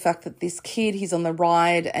point to the fact that this kid, he's on the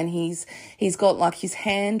ride and he's got like his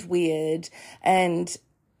hand weird, and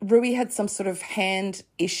Rui had some sort of hand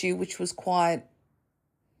issue, which was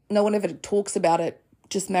no one ever talks about it,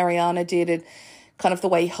 just Mariana did it, kind of the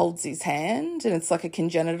way he holds his hand, and it's like a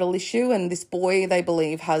congenital issue, and this boy, they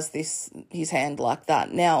believe, has his hand like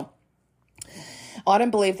that. Now, I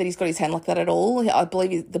don't believe that he's got his hand like that at all. I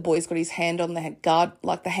believe the boy's got his hand on the guard,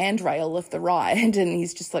 like the handrail of the ride, and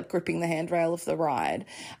he's just like gripping the handrail of the ride.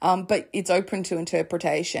 But it's open to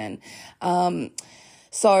interpretation.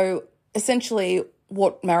 So essentially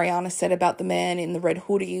what Mariana said about the man in the red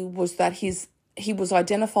hoodie was that he was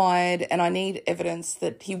identified, and I need evidence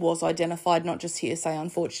that he was identified, not just hearsay,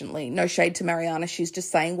 unfortunately. No shade to Mariana, she's just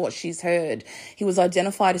saying what she's heard. He was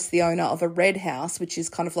identified as the owner of a red house, which is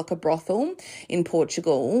kind of like a brothel in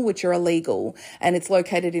Portugal, which are illegal, and it's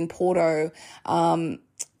located in Porto. And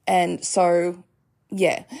so,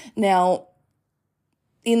 yeah. Now,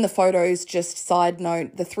 in the photos, just side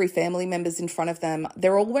note, the three family members in front of them,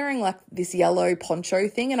 they're all wearing like this yellow poncho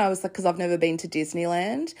thing. And I was like, because I've never been to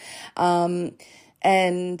Disneyland.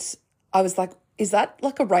 And I was like, is that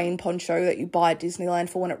like a rain poncho that you buy at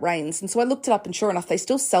Disneyland for when it rains? And so I looked it up, and sure enough, they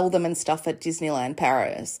still sell them and stuff at Disneyland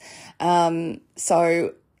Paris.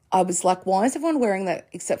 So I was like, why is everyone wearing that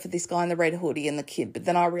except for this guy in the red hoodie and the kid? But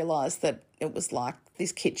then I realised that it was like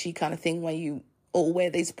this kitschy kind of thing where you all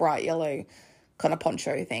wear these bright yellow kind of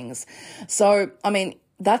poncho things. So, I mean,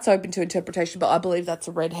 that's open to interpretation, but I believe that's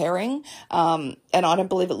a red herring, and I don't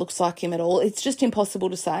believe it looks like him at all. It's just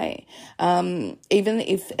impossible to say. Even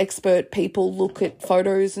if expert people look at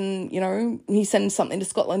photos and, you know, he sends something to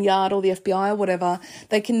Scotland Yard or the FBI or whatever,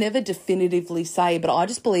 they can never definitively say, but I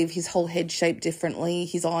just believe his whole head shaped differently,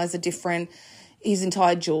 his eyes are different, his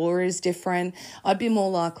entire jaw is different. I'd be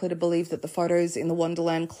more likely to believe that the photos in the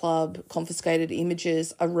Wonderland Club confiscated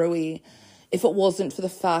images are Rui, if it wasn't for the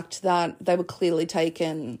fact that they were clearly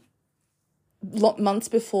taken months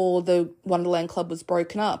before the Wonderland Club was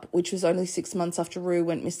broken up, which was only 6 months after Rui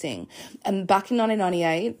went missing. And back in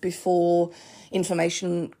 1998, before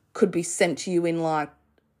information could be sent to you in like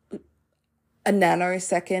a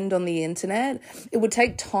nanosecond on the internet, it would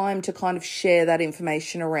take time to kind of share that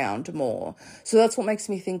information around more. So that's what makes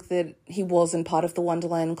me think that he wasn't part of the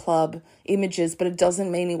Wonderland Club images, but it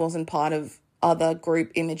doesn't mean he wasn't part of other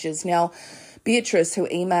group images. Now, Beatrice, who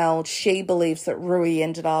emailed, she believes that Rui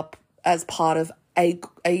ended up as part of a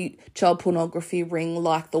child pornography ring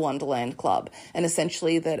like the Wonderland Club, and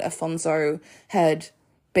essentially that Afonso had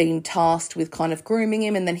been tasked with kind of grooming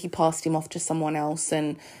him, and then he passed him off to someone else,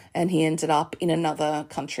 and he ended up in another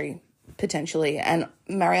country potentially. And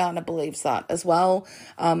Mariana believes that as well.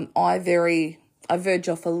 I verge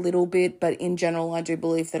off a little bit, but in general I do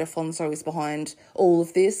believe that Afonso is behind all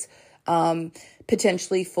of this,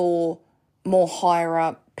 potentially for more higher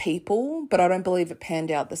up people, but I don't believe it panned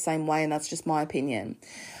out the same way, and that's just my opinion.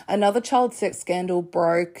 Another child sex scandal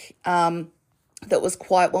broke that was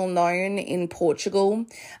quite well known in Portugal.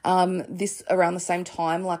 This around the same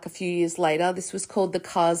time, like a few years later. This was called the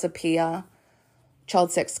Casa Pia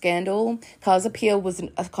child sex scandal. Casa Pia was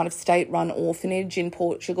a kind of state-run orphanage in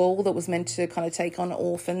Portugal that was meant to kind of take on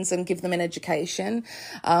orphans and give them an education.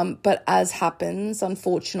 But as happens,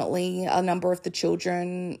 unfortunately, a number of the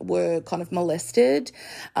children were kind of molested.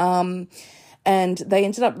 And they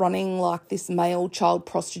ended up running like this male child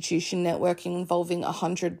prostitution networking involving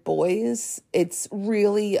 100 boys. It's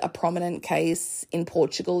really a prominent case in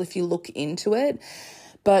Portugal if you look into it.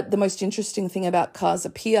 But the most interesting thing about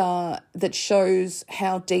Casa Pia that shows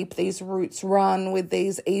how deep these roots run with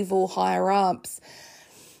these evil higher-ups,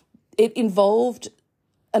 it involved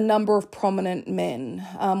a number of prominent men.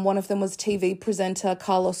 One of them was TV presenter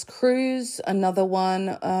Carlos Cruz. Another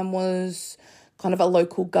one was kind of a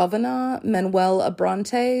local governor, Manuel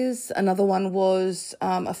Abrantes. Another one was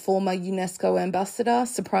a former UNESCO ambassador,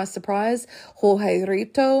 surprise, surprise, Jorge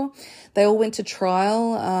Rito. They all went to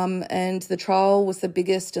trial, and the trial was the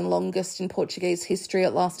biggest and longest in Portuguese history.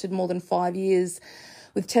 It lasted more than 5 years,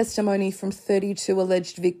 with testimony from 32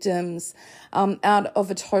 alleged victims, out of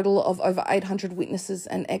a total of over 800 witnesses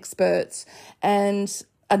and experts. And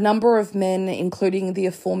a number of men, including the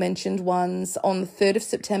aforementioned ones, on the 3rd of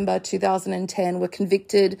September 2010 were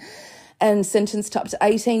convicted and sentenced to up to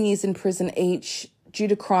 18 years in prison each due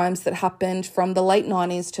to crimes that happened from the late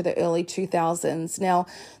 90s to the early 2000s. Now,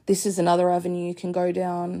 this is another avenue you can go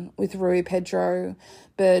down with Rui Pedro,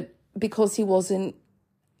 but because he wasn't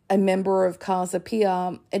a member of Casa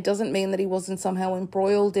Pia, it doesn't mean that he wasn't somehow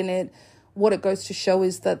embroiled in it. What it goes to show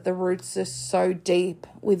is that the roots are so deep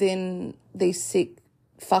within these sick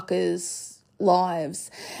fuckers'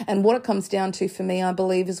 lives. And what it comes down to for me, I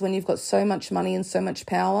believe, is when you've got so much money and so much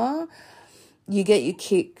power, you get your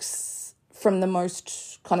kicks from the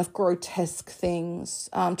most kind of grotesque things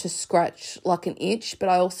to scratch like an itch. But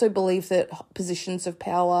I also believe that positions of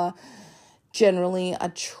power generally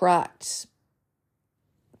attract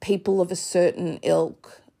people of a certain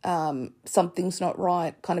ilk. Something's not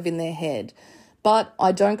right kind of in their head. But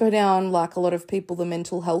I don't go down, like a lot of people, the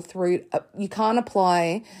mental health route. You can't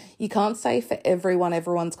say for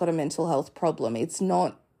everyone's got a mental health problem. It's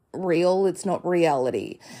not real. It's not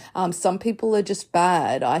reality. Some people are just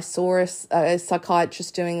bad. I saw a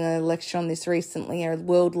psychiatrist doing a lecture on this recently, a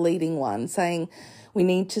world-leading one, saying we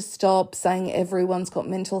need to stop saying everyone's got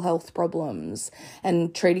mental health problems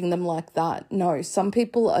and treating them like that. No, some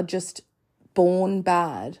people are just born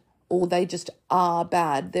bad, or they just are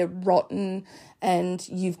bad. They're rotten, and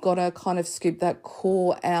you've got to kind of scoop that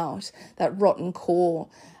core out, that rotten core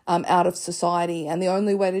out of society. And the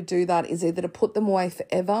only way to do that is either to put them away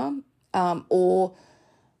forever or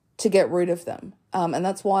to get rid of them. And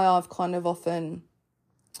that's why I've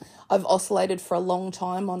oscillated for a long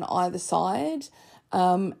time on either side.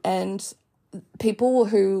 And people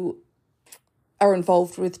who are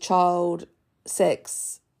involved with child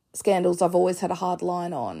sex scandals, I've always had a hard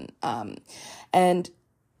line on. And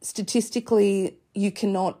statistically, you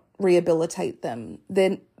cannot rehabilitate them.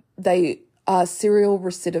 They are serial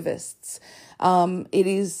recidivists. It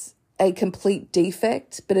is a complete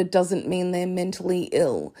defect, but it doesn't mean they're mentally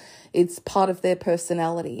ill. It's part of their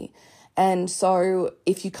personality. And so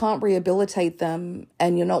if you can't rehabilitate them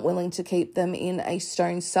and you're not willing to keep them in a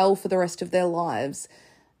stone cell for the rest of their lives,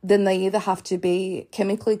 then they either have to be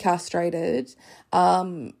chemically castrated,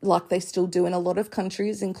 like they still do in a lot of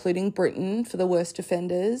countries, including Britain, for the worst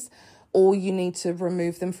offenders, or you need to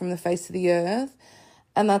remove them from the face of the earth.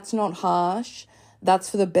 And that's not harsh. That's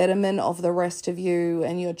for the betterment of the rest of you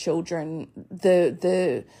and your children.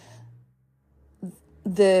 The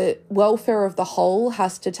welfare of the whole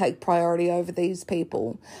has to take priority over these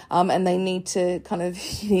people. And they need to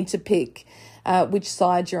you need to pick which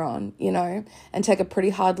side you're on, and take a pretty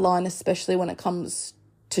hard line, especially when it comes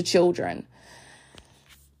to children.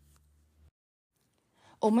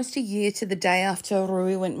 Almost a year to the day after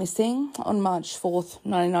Rui went missing, on March 4th,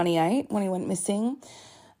 1998, when he went missing,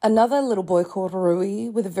 another little boy called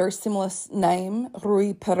Rui, with a very similar name,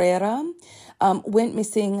 Rui Pereira, went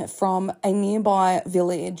missing from a nearby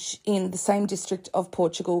village in the same district of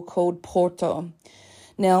Portugal called Porto.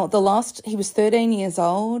 Now, he was 13 years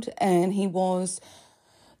old, and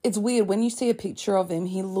it's weird, when you see a picture of him,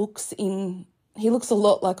 he looks a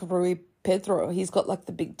lot like Rui Pedro. He's got like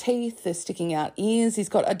the big teeth, the sticking out ears, he's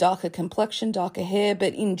got a darker complexion, darker hair,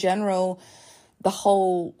 but in general, the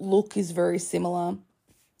whole look is very similar.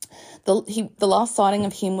 The last sighting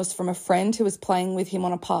of him was from a friend who was playing with him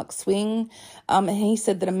on a park swing, and he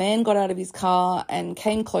said that a man got out of his car and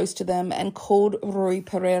came close to them and called Rui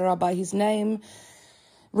Pereira by his name.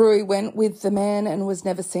 Rui went with the man and was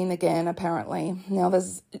never seen again, apparently. Now,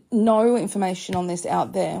 there's no information on this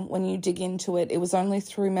out there when you dig into it. It was only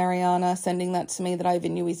through Mariana sending that to me that I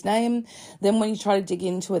even knew his name. Then when you try to dig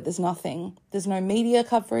into it, there's nothing. There's no media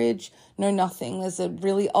coverage, no nothing. There's a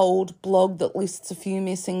really old blog that lists a few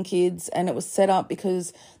missing kids, and it was set up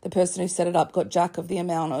because the person who set it up got jack of the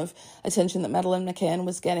amount of attention that Madeleine McCann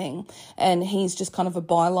was getting. And he's just kind of a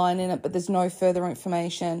byline in it, but there's no further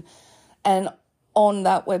information. And on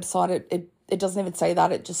that website, it doesn't even say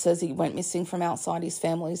that. It just says he went missing from outside his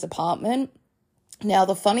family's apartment. Now,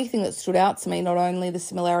 the funny thing that stood out to me, not only the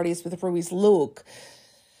similarities with Rui's looking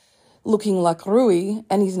like Rui,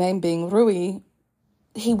 and his name being Rui,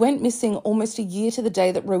 he went missing almost a year to the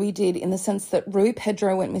day that Rui did, in the sense that Rui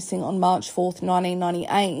Pedro went missing on March 4th,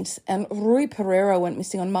 1998, and Rui Pereira went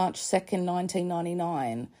missing on March 2nd,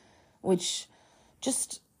 1999, which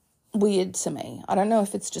just weird to me. I don't know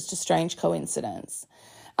if it's just a strange coincidence.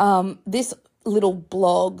 This little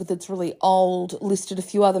blog that's really old listed a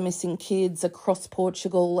few other missing kids across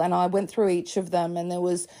Portugal, and I went through each of them, and there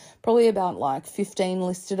was probably about like 15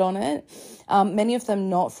 listed on it. Many of them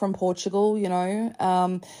not from Portugal,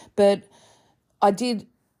 but I did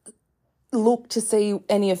look to see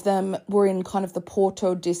any of them were in kind of the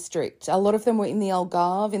Porto district. A lot of them were in the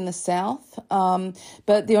Algarve in the south,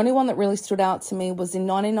 but the only one that really stood out to me was in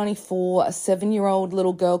 1994, a 7-year-old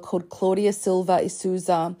little girl called Claudia Silva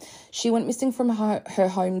Isuza. She went missing from her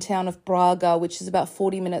hometown of Braga, which is about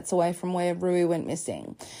 40 minutes away from where Rui went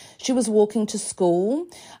missing. She was walking to school,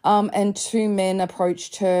 and 2 men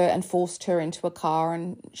approached her and forced her into a car,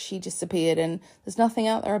 and she disappeared, and there's nothing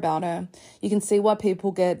out there about her. You can see why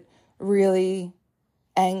people get really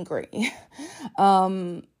angry.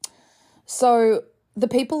 So the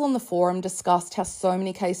people on the forum discussed how so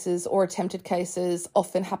many cases or attempted cases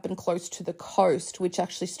often happen close to the coast, which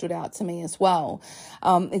actually stood out to me as well.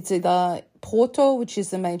 It's either Porto, which is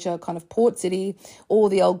the major kind of port city, or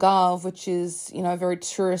the Algarve, which is, a very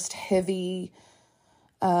tourist-heavy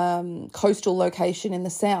coastal location in the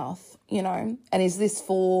south, and is this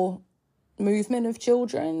for movement of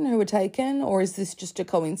children who were taken, or is this just a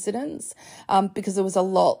coincidence? Because there was a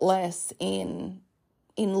lot less in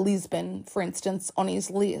Lisbon, for instance, on his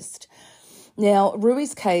list. Now,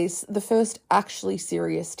 Rui's case, the first actually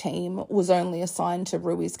serious team was only assigned to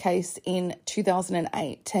Rui's case in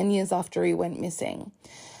 2008, 10 years after he went missing.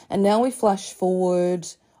 And now we flash forward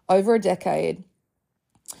over a decade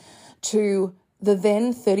to the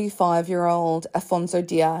then 35-year-old Afonso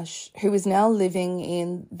Dias, who is now living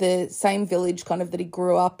in the same village kind of that he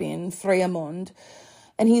grew up in, Fremont,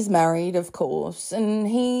 and he's married, of course, and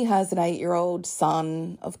he has an 8-year-old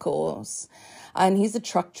son, of course, and he's a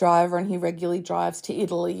truck driver, and he regularly drives to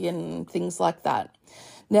Italy and things like that.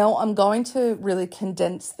 Now, I'm going to really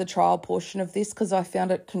condense the trial portion of this because I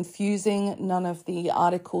found it confusing. None of the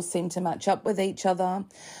articles seem to match up with each other.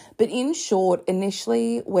 But in short,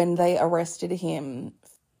 initially when they arrested him,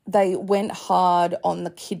 they went hard on the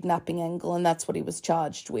kidnapping angle, and that's what he was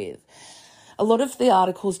charged with. A lot of the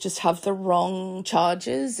articles just have the wrong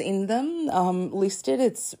charges in them listed.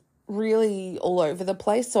 It's really all over the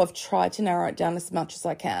place, so I've tried to narrow it down as much as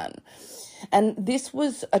I can. And this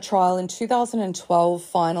was a trial in 2012,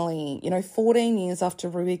 finally, 14 years after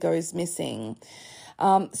Rui goes missing.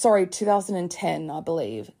 2010, I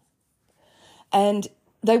believe. And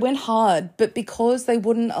they went hard, but because they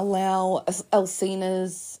wouldn't allow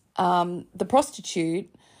Alcina's, the prostitute,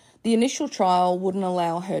 the initial trial wouldn't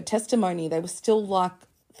allow her testimony. They were still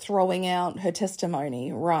throwing out her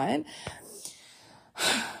testimony, right?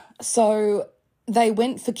 So they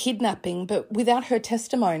went for kidnapping, but without her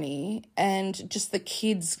testimony and just the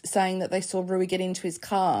kids saying that they saw Rui get into his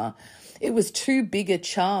car, it was too big a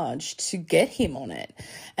charge to get him on it.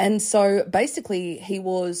 And so basically he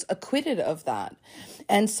was acquitted of that.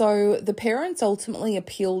 And so the parents ultimately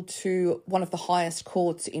appealed to one of the highest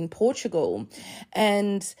courts in Portugal,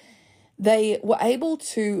 and they were able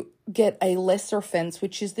to get a lesser offence,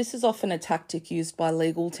 this is often a tactic used by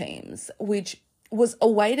legal teams, which was a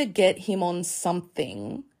way to get him on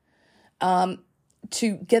something,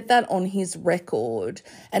 to get that on his record,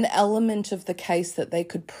 an element of the case that they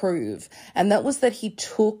could prove. And that was that he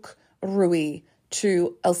took Rui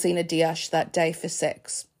to Alcina Dias that day for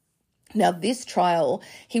sex. Now, this trial,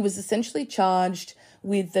 he was essentially charged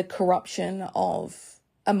with the corruption of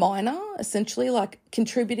a minor, essentially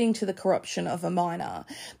contributing to the corruption of a minor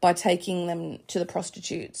by taking them to the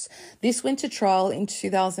prostitutes. This went to trial in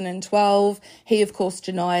 2012. He, of course,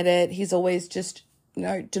 denied it. He's always just,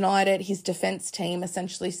 denied it. His defense team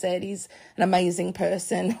essentially said he's an amazing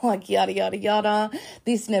person, yada, yada, yada.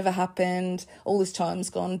 This never happened. All this time's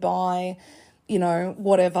gone by,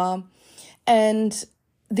 whatever. And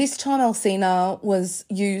this time Alcina was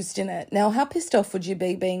used in it. Now, how pissed off would you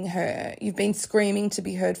be being her? You've been screaming to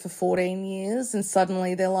be heard for 14 years and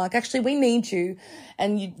suddenly they're like, actually, we need you.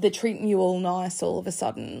 And they're treating you all nice all of a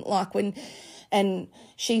sudden. And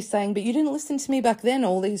she's saying, but you didn't listen to me back then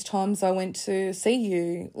all these times I went to see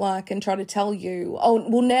you, and try to tell you, oh,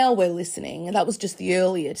 well, now we're listening. And that was just the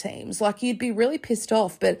earlier teams. You'd be really pissed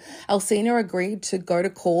off. But Alcina agreed to go to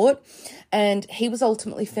court and he was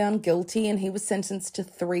ultimately found guilty and he was sentenced to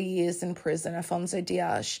 3 years in prison, Afonso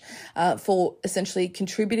Dias, for essentially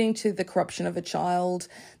contributing to the corruption of a child.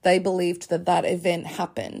 They believed that event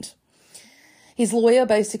happened. His lawyer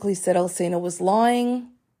basically said Alcina was lying,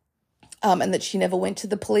 and that she never went to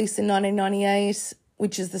the police in 1998,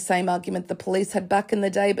 which is the same argument the police had back in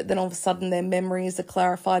the day, but then all of a sudden their memories are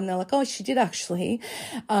clarified and they're like, oh, she did actually.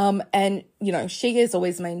 And, she has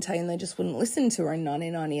always maintained they just wouldn't listen to her in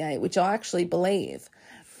 1998, which I actually believe.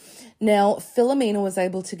 Now, Filomena was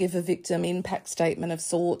able to give a victim impact statement of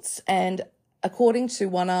sorts, and according to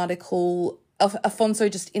one article,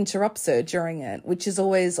 Afonso just interrupts her during it, which is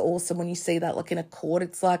always awesome when you see that in a court.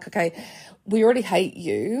 It's like, okay, we already hate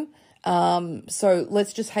you. So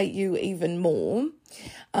let's just hate you even more.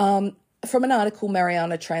 From an article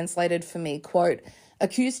Mariana translated for me, quote,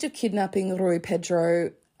 accused of kidnapping Rui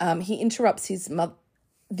Pedro, he interrupts his mother.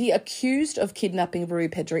 The accused of kidnapping Rui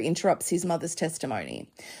Pedro interrupts his mother's testimony.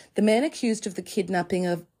 The man accused of the kidnapping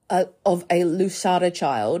of a Lusada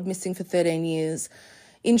child, missing for 13 years,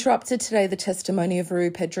 interrupted today the testimony of Rui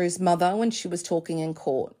Pedro's mother when she was talking in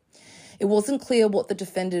court. It wasn't clear what the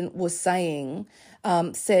defendant was saying,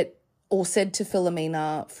 said to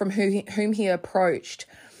Filomena, from whom he approached,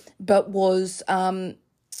 but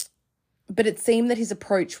it seemed that his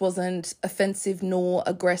approach wasn't offensive nor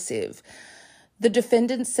aggressive. The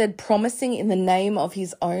defendant said, promising in the name of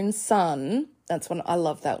his own son. That's when I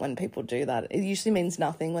love that when people do that. It usually means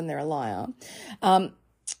nothing when they're a liar.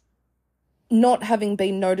 Not having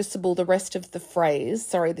been noticeable, the rest of the phrase.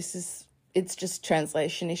 Sorry, it's just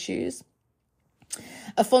translation issues.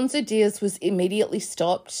 Afonso Dias was immediately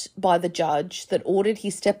stopped by the judge that ordered he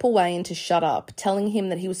step away and to shut up, telling him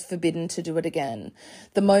that he was forbidden to do it again.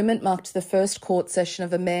 The moment marked the first court session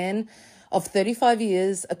of a man of 35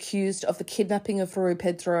 years accused of the kidnapping of Rui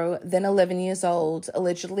Pedro, then 11 years old,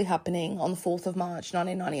 allegedly happening on the 4th of March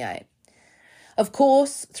 1998. Of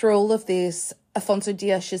course, through all of this, Afonso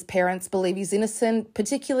Dias's parents believe he's innocent,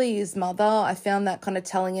 particularly his mother. I found that kind of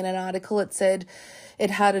telling in an article. It said it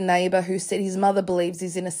had a neighbour who said his mother believes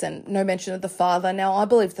he's innocent. No mention of the father. Now, I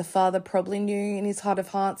believe the father probably knew in his heart of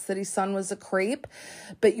hearts that his son was a creep,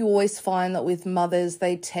 but you always find that with mothers,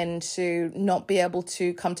 they tend to not be able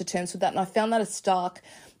to come to terms with that. And I found that a stark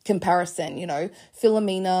comparison.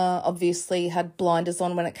 Filomena obviously had blinders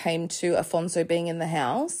on when it came to Afonso being in the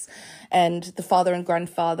house, and the father and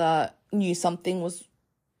grandfather knew something was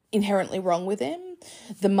inherently wrong with him.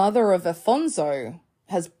 The mother of Afonso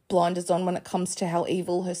has blinders on when it comes to how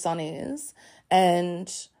evil her son is,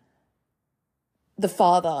 and the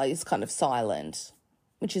father is kind of silent,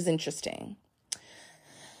 which is interesting.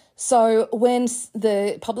 So when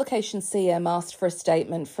the publication CM asked for a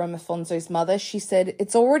statement from Afonso's mother, she said,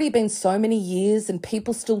 "It's already been so many years and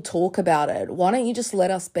people still talk about it. Why don't you just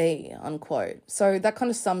let us be?" unquote. So that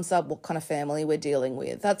kind of sums up what kind of family we're dealing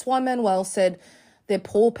with. That's why Manuel said they're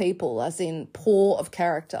poor people, as in poor of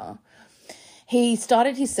character. He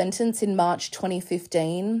started his sentence in March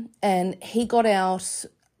 2015 and he got out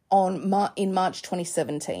in March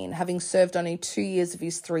 2017, having served only 2 years of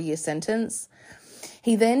his 3-year sentence.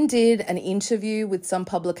 He then did an interview with some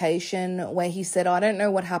publication where he said, "I don't know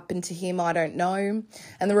what happened to him, I don't know."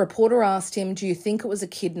 And the reporter asked him, "Do you think it was a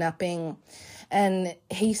kidnapping?" And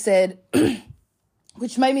he said,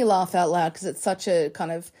 which made me laugh out loud because it's such a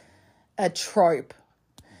kind of a trope.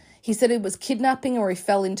 He said it was kidnapping or he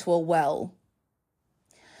fell into a well.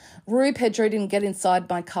 "Rui Pedro didn't get inside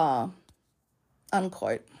my car,"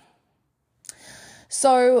 unquote.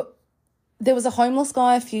 So there was a homeless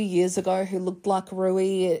guy a few years ago who looked like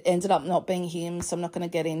Rui. It ended up not being him, so I'm not going to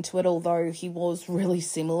get into it, although he was really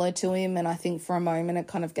similar to him, and I think for a moment it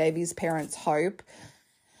kind of gave his parents hope.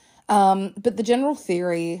 But the general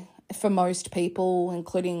theory for most people,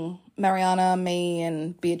 including Mariana, me,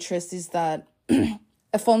 and Beatrice, is that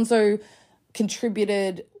Afonso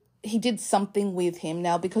contributed, he did something with him.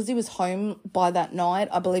 Now, because he was home by that night,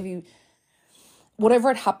 I believe whatever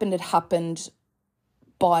had happened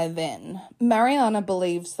by then. Mariana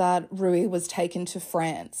believes that Rui was taken to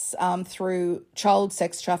France through child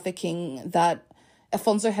sex trafficking that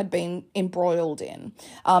Afonso had been embroiled in.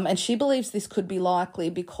 And she believes this could be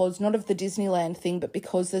likely because, not of the Disneyland thing, but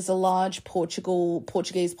because there's a large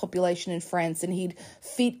Portuguese population in France and he'd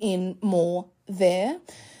fit in more there.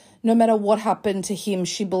 No matter what happened to him,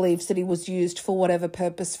 she believes that he was used for whatever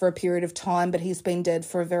purpose for a period of time, but he's been dead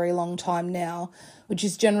for a very long time now, which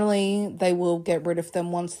is generally they will get rid of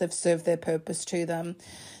them once they've served their purpose to them.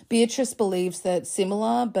 Beatrice believes that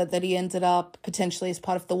similar, but that he ended up potentially as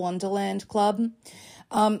part of the Wonderland Club.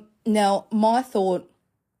 Now, my thought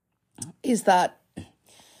is that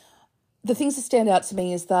the things that stand out to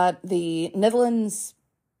me is that the Netherlands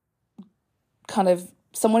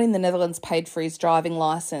someone in the Netherlands paid for his driving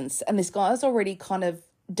license, and this guy's already kind of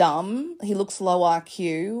dumb. He looks low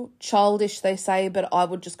IQ, childish, they say, but I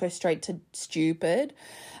would just go straight to stupid.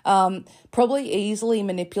 Probably easily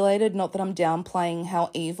manipulated, not that I'm downplaying how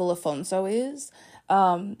evil Afonso is,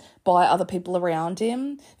 by other people around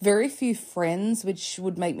him. Very few friends, which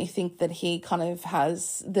would make me think that he kind of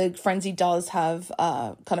has, the friends he does have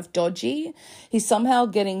kind of dodgy. He's somehow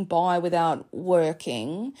getting by without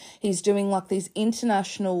working. He's doing like these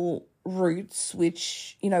international routes,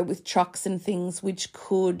 which, with trucks and things, which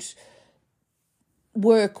could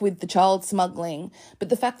work with the child smuggling. But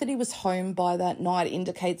the fact that he was home by that night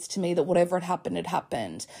indicates to me that whatever had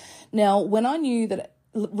happened. Now, when I knew that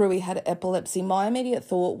Rui had epilepsy, my immediate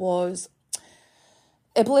thought was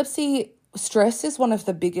stress is one of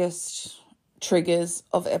the biggest triggers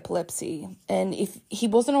of epilepsy. And if he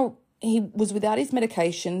was without his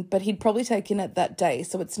medication, but he'd probably taken it that day.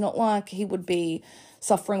 So it's not like he would be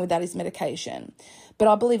suffering without his medication. But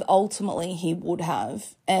I believe ultimately he would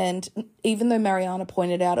have. And even though Mariana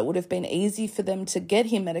pointed out it would have been easy for them to get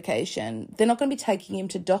him medication, they're not going to be taking him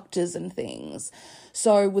to doctors and things.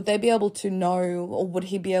 So would they be able to know, or would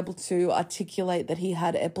he be able to articulate that he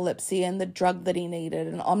had epilepsy and the drug that he needed?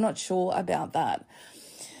 And I'm not sure about that.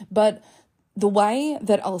 But the way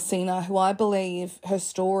that Alcina, who I believe her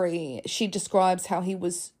story, she describes how he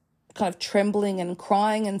was kind of trembling and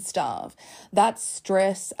crying and stuff, that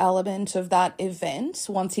stress element of that event,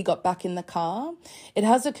 once he got back in the car, it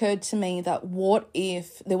has occurred to me that what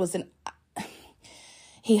if there was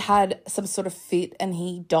he had some sort of fit and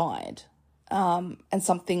he died, and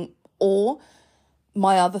something, or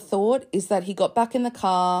my other thought is that he got back in the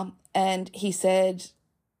car and he said,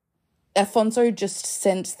 Afonso just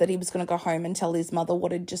sensed that he was going to go home and tell his mother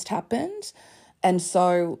what had just happened. And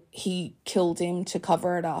so he killed him to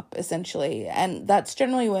cover it up, essentially. And that's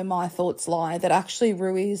generally where my thoughts lie, that actually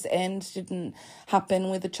Rui's end didn't happen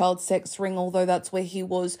with the child sex ring, although that's where he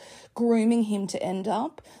was grooming him to end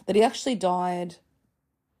up, that he actually died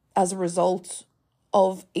as a result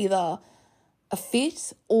of either a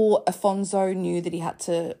fit or Afonso knew that he had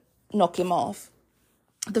to knock him off.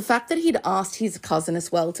 The fact that he'd asked his cousin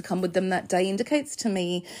as well to come with them that day indicates to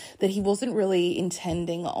me that he wasn't really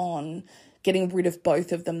intending on getting rid of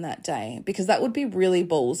both of them that day, because that would be really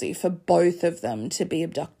ballsy for both of them to be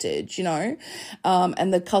abducted, you know.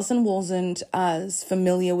 And the cousin wasn't as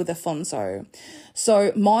familiar with Afonso.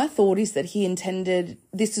 So my thought is that he intended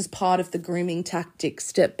this as part of the grooming tactic,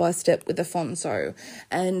 step by step with Afonso.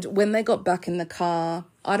 And when they got back in the car,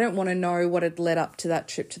 I don't want to know what had led up to that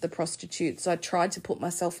trip to the prostitutes. I tried to put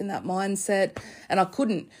myself in that mindset and I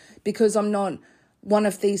couldn't, because I'm not one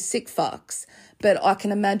of these sick fucks. But I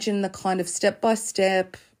can imagine the kind of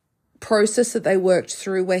step-by-step process that they worked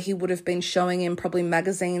through, where he would have been showing him probably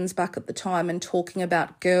magazines back at the time and talking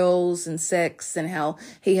about girls and sex and how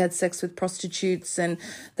he had sex with prostitutes and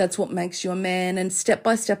that's what makes you a man, and step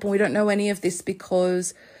by step. And we don't know any of this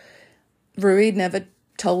because Rui never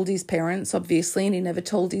told his parents, obviously, and he never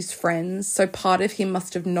told his friends. So part of him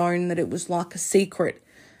must have known that it was like a secret.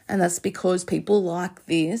 And that's because people like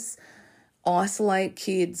this isolate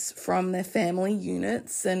kids from their family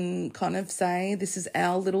units and kind of say, this is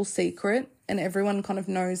our little secret, and everyone kind of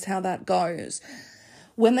knows how that goes.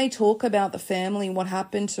 When they talk about the family, what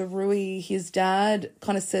happened to Rui, his dad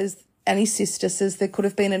kind of says, and his sister says, there could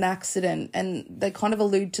have been an accident, and they kind of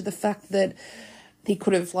allude to the fact that he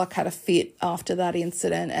could have like had a fit after that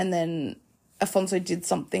incident, and then Afonso did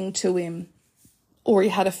something to him, or he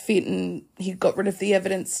had a fit and he got rid of the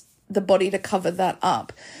evidence, the body, to cover that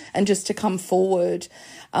up and just to come forward.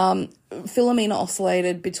 Philomena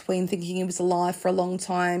oscillated between thinking he was alive for a long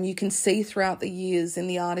time. You can see throughout the years in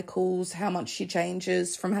the articles how much she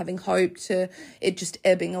changes from having hope to it just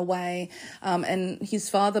ebbing away. And his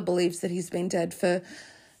father believes that he's been dead for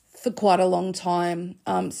quite a long time.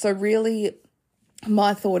 So really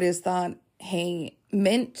my thought is that he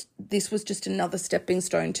meant this was just another stepping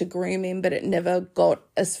stone to groom him, but it never got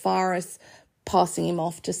as far as passing him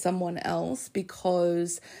off to someone else,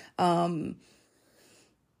 because I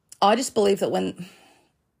just believe that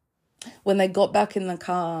when they got back in the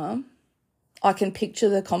car, I can picture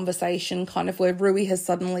the conversation kind of where Rui has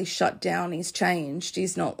suddenly shut down, he's changed,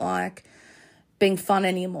 he's not like being fun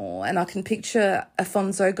anymore. And I can picture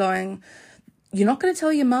Afonso going, you're not going to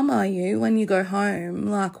tell your mum, are you, when you go home,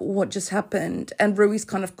 like what just happened? And Rui's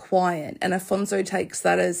kind of quiet, and Afonso takes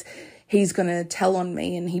that as he's going to tell on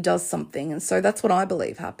me, and he does something. And so that's what I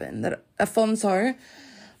believe happened, that Afonso,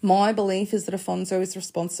 my belief is that Afonso is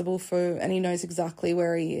responsible for, and he knows exactly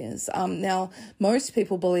where he is. Now, most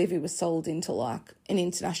people believe he was sold into like an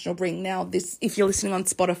international ring. Now, this, if you're listening on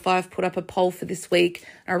Spotify, I've put up a poll for this week.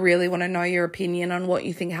 I really want to know your opinion on what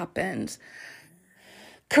you think happened.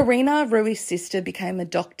 Karina, Rui's sister, became a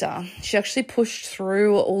doctor. She actually pushed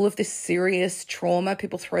through all of this serious trauma.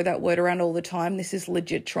 People throw that word around all the time. This is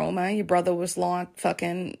legit trauma. Your brother was like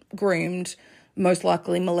fucking groomed, most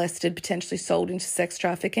likely molested, potentially sold into sex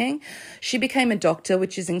trafficking. She became a doctor,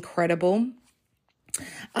 which is incredible.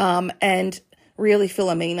 And really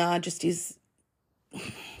Philomena just is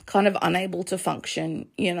kind of unable to function.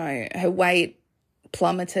 You know, her weight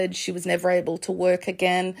plummeted. She was never able to work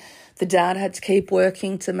again. The dad had to keep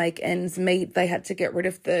working to make ends meet. They had to get rid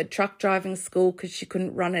of the truck driving school because she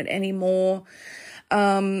couldn't run it anymore.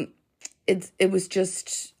 It was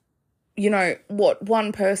just, you know, what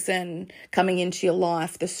one person coming into your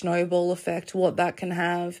life, the snowball effect, what that can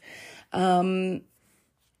have on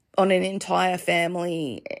an entire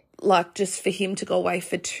family. Like, just for him to go away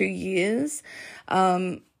for 2 years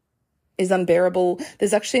is unbearable.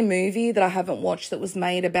 There's actually a movie that I haven't watched that was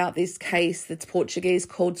made about this case that's Portuguese,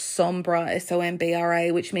 called Sombra,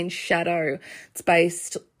 Sombra, which means shadow. It's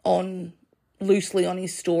based loosely on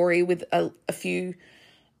his story with a few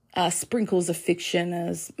sprinkles of fiction,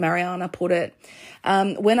 as Mariana put it.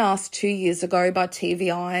 When asked 2 years ago by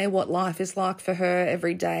TVI what life is like for her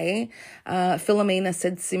every day, Philomena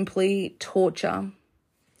said simply, torture.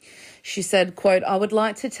 She said, quote, I would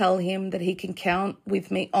like to tell him that he can count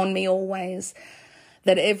on me always,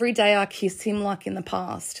 that every day I kiss him like in the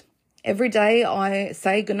past. Every day I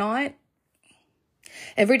say goodnight.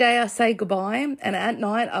 Every day I say goodbye, and at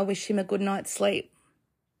night I wish him a good night's sleep.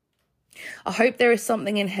 I hope there is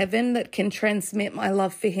something in heaven that can transmit my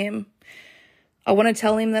love for him. I want to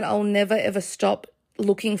tell him that I'll never ever stop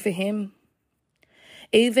looking for him.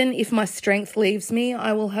 Even if my strength leaves me,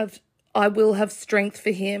 I will have strength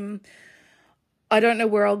for him. I don't know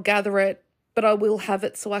where I'll gather it, but I will have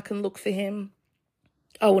it so I can look for him.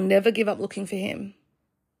 I will never give up looking for him.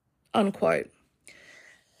 Unquote.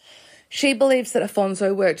 She believes that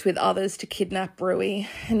Afonso worked with others to kidnap Rui,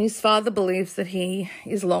 and his father believes that he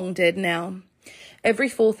is long dead now. Every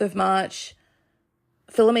 4th of March,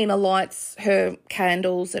 Philomena lights her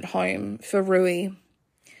candles at home for Rui.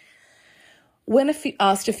 When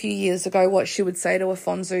asked a few years ago what she would say to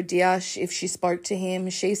Afonso Dias if she spoke to him,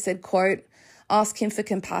 she said, quote, ask him for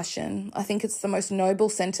compassion. I think it's the most noble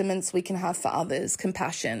sentiments we can have for others,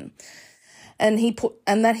 compassion. And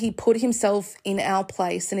that he put himself in our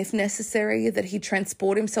place, and if necessary, that he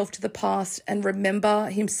transport himself to the past and remember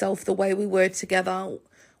himself the way we were together.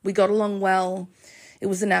 We got along well. It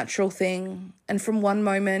was a natural thing. And from one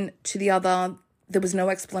moment to the other, there was no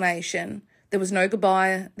explanation. There was no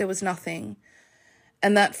goodbye. There was nothing.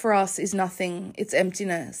 And that for us is nothing. It's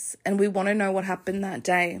emptiness. And we want to know what happened that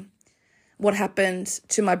day. What happened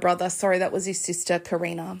to my brother. Sorry, that was his sister,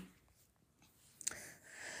 Karina.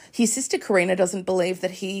 His sister Karina doesn't believe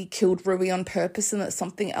that he killed Rui on purpose and that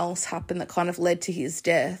something else happened that kind of led to his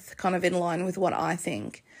death, kind of in line with what I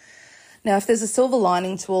think. Now, if there's a silver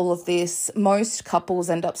lining to all of this, most couples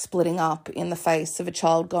end up splitting up in the face of a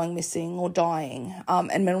child going missing or dying.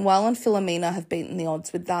 And Manuel and Filomena have beaten the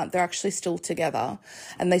odds with that. They're actually still together.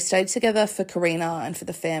 And they stayed together for Karina and for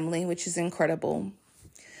the family, which is incredible.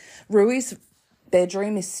 Rui's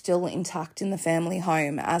bedroom is still intact in the family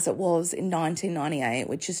home as it was in 1998,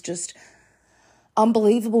 which is just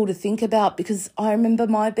unbelievable to think about, because I remember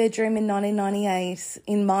my bedroom in March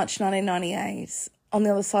 1998, on the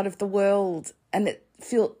other side of the world, and it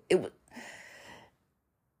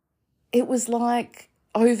was like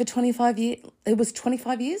over 25 years. It was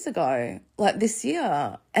 25 years ago, like this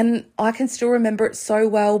year, and I can still remember it so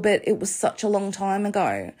well, but it was such a long time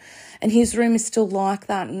ago. And his room is still like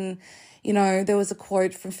that. And you know, there was a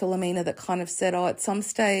quote from Filomena that kind of said, "Oh, at some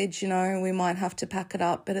stage, you know, we might have to pack it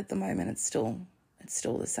up, but at the moment it's still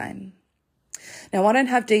the same." Now, I don't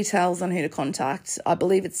have details on who to contact. I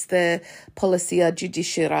believe it's the Polícia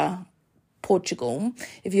Judiciária, Portugal,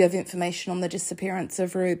 if you have information on the disappearance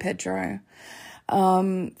of Rui Pedro.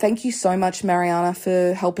 Thank you so much, Mariana,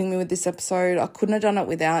 for helping me with this episode. I couldn't have done it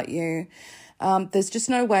without you. There's just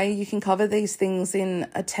no way you can cover these things in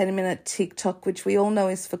a 10-minute TikTok, which we all know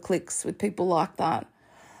is for clicks with people like that.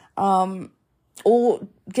 Or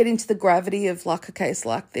get into the gravity of like a case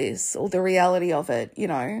like this, or the reality of it, you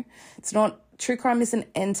know. True crime isn't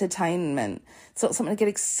entertainment. It's not something to get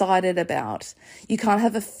excited about. You can't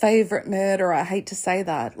have a favourite murder. I hate to say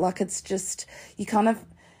that. Like, it's just, you kind of,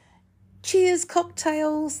 cheers,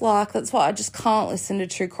 cocktails. Like, that's why I just can't listen to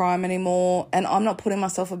true crime anymore. And I'm not putting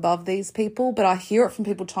myself above these people, but I hear it from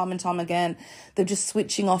people time and time again. They're just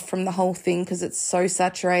switching off from the whole thing because it's so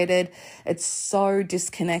saturated. It's so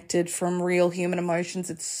disconnected from real human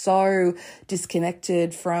emotions. It's so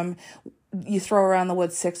disconnected from, you throw around the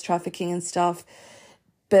word sex trafficking and stuff,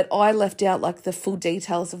 but I left out like the full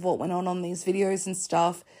details of what went on these videos and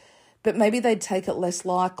stuff. But maybe they'd take it less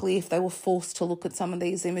likely if they were forced to look at some of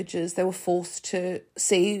these images. They were forced to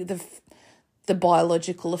see the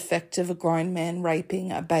biological effect of a grown man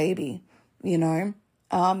raping a baby, you know.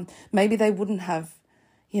 Maybe they wouldn't have,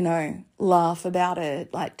 you know, laugh about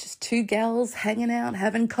it, like just two gals hanging out,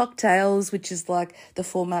 having cocktails, which is like the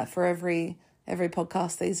format for every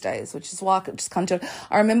podcast these days, which is why I just kind of,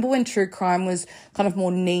 I remember when true crime was kind of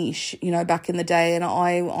more niche, you know, back in the day, and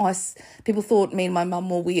people thought me and my mum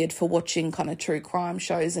were weird for watching kind of true crime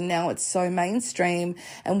shows, and now it's so mainstream,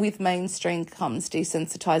 and with mainstream comes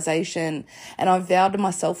desensitization. And I vowed to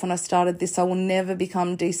myself when I started this, I will never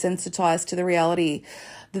become desensitized to the reality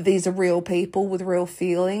that these are real people with real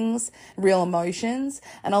feelings, real emotions.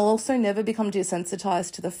 And I'll also never become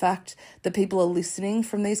desensitized to the fact that people are listening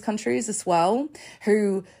from these countries as well,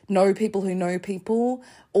 who know people,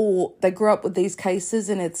 or they grew up with these cases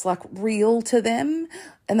and it's like real to them.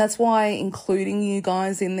 And that's why including you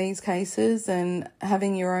guys in these cases and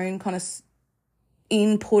having your own kind of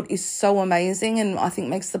input is so amazing, and I think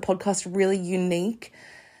makes the podcast really unique.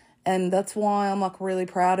 And that's why I'm like really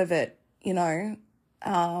proud of it, you know.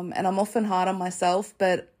 And I'm often hard on myself,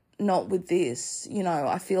 but not with this. You know,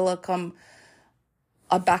 I feel like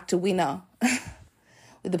I backed a winner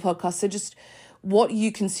with the podcast. So just what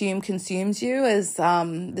you consume consumes you, as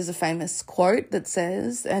there's a famous quote that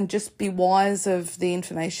says, and just be wise of the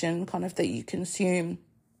information kind of that you consume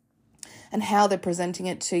and how they're presenting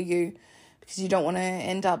it to you, because you don't want to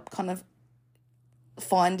end up kind of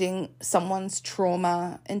finding someone's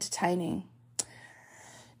trauma entertaining.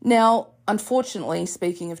 Now, unfortunately,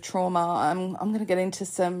 speaking of trauma, I'm going to get into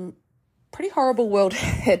some pretty horrible world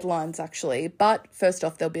headlines, actually. But first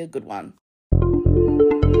off, there'll be a good one.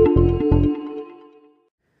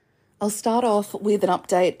 I'll start off with an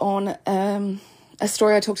update on a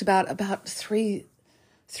story I talked about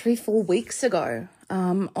 4 weeks ago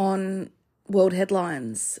on world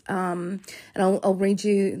headlines. And I'll read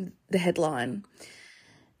you the headline.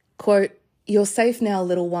 Quote, You're safe now,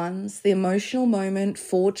 little ones. The emotional moment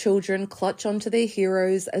 4 children clutch onto their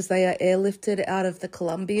heroes as they are airlifted out of the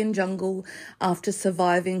Colombian jungle after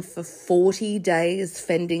surviving for 40 days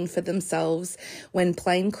fending for themselves when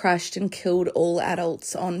plane crashed and killed all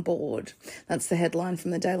adults on board. That's the headline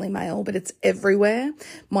from the Daily Mail, but it's everywhere.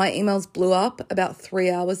 My emails blew up about 3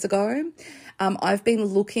 hours ago. I've been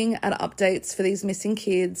looking at updates for these missing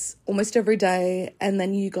kids almost every day, and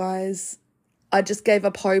then you guys, I just gave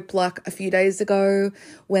up hope like a few days ago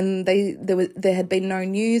when there had been no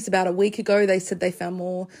news. About a week ago, they said they found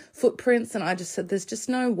more footprints, and I just said there's just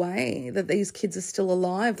no way that these kids are still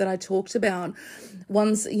alive that I talked about.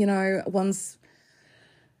 One's a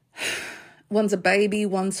baby,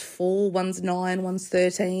 one's 4, one's 9, one's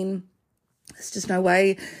 13. There's just no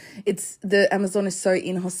way. The Amazon is so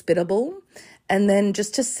inhospitable. And then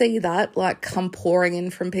just to see that like come pouring in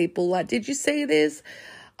from people like, did you see this?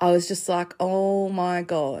 I was just like, oh my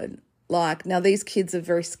God. Like, now these kids are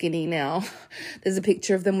very skinny now. There's a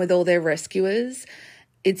picture of them with all their rescuers.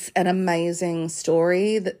 It's an amazing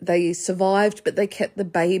story that they survived, but they kept the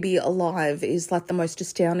baby alive is like the most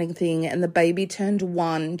astounding thing. And the baby turned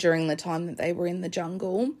 1 during the time that they were in the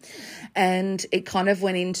jungle. And it kind of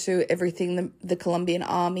went into everything the Colombian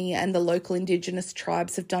army and the local indigenous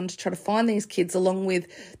tribes have done to try to find these kids, along with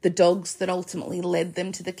the dogs that ultimately led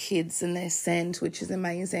them to the kids and their scent, which is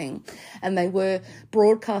amazing. And they were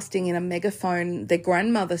broadcasting in a megaphone, their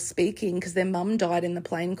grandmother speaking, because their mum died in the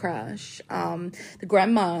plane crash. The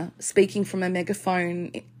grandma speaking from a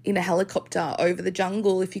megaphone in a helicopter over the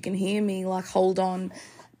jungle, if you can hear me, like, hold on.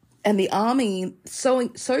 And the army, so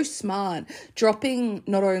smart, dropping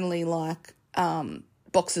not only like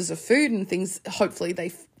boxes of food and things, hopefully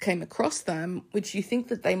they came across them, which you think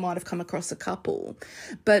that they might have come across a couple,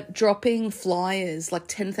 but dropping flyers, like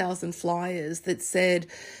 10,000 flyers that said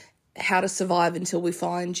how to survive until we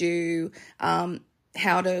find you,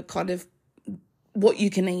 how to kind of, what you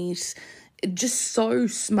can eat. Just so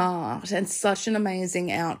smart and such an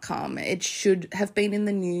amazing outcome. It should have been in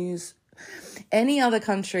the news. Any other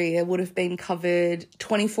country, it would have been covered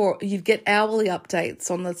 24. You'd get hourly updates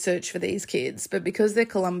on the search for these kids. But because they're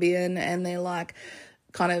Colombian and they're like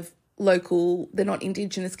kind of local, they're not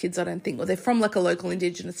indigenous kids, I don't think. Well, they're from like a local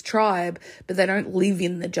indigenous tribe, but they don't live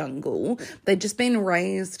in the jungle. They've just been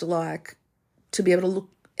raised like to be able to look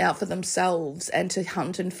out for themselves and to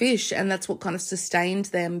hunt and fish, and that's what kind of sustained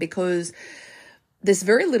them, because there's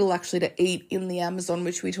very little actually to eat in the Amazon,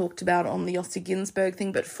 which we talked about on the Yossi Ginsberg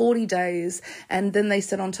thing, but 40 days. And then they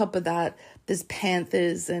said on top of that, there's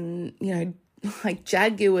panthers and, you know, like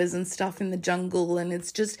jaguars and stuff in the jungle. And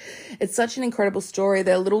it's such an incredible story.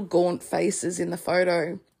 They're little gaunt faces in the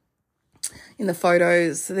photos.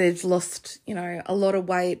 They've lost, you know, a lot of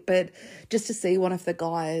weight, but just to see one of the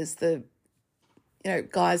guys,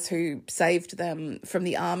 guys who saved them from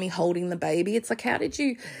the army holding the baby. It's like, how did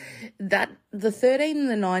you, the 13 and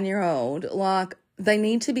the 9-year-old, like, they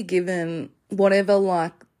need to be given whatever,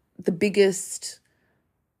 like, the biggest,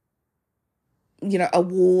 you know,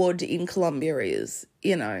 award in Colombia is,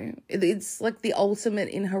 you know. It's like the ultimate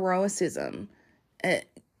in heroicism.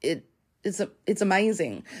 It's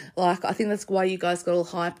amazing. Like, I think that's why you guys got all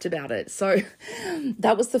hyped about it. So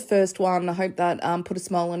that was the first one. I hope that put a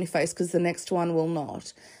smile on your face, because the next one will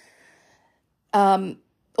not.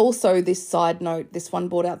 Also, this side note, this one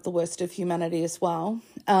brought out the worst of humanity as well.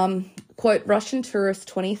 Quote, Russian tourist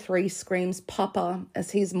 23 screams Papa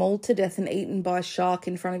as he's mauled to death and eaten by a shark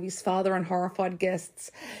in front of his father and horrified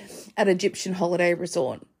guests at Egyptian holiday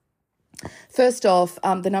resort. First off,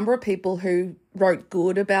 the number of people who wrote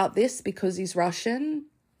good about this because he's Russian,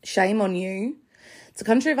 shame on you. It's a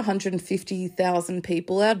country of 150,000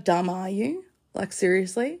 people. How dumb are you? Like,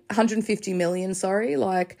 seriously? 150 million, sorry.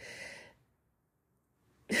 Like,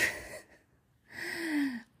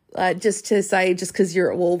 just to say, just because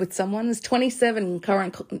you're at war with someone, there's 27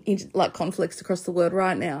 current conflicts across the world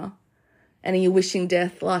right now. And are you wishing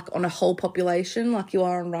death like on a whole population like you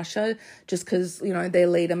are in Russia just because, you know, their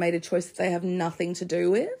leader made a choice that they have nothing to do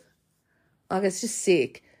with? Like, it's just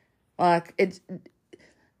sick. Like,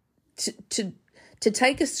 to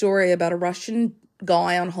take a story about a Russian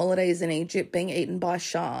guy on holidays in Egypt being eaten by a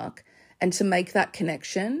shark and to make that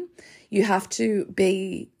connection, you have to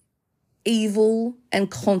be evil and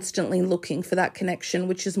constantly looking for that connection,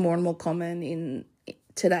 which is more and more common in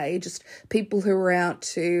today. Just people who are out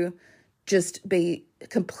to just be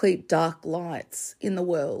complete dark lights in the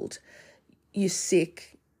world. You're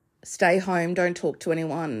sick. Stay home. Don't talk to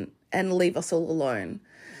anyone and leave us all alone.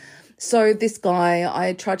 So this guy,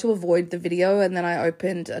 I tried to avoid the video, and then I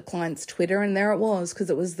opened a client's Twitter, and there it was,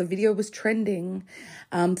 because the video was trending.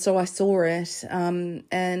 So I saw it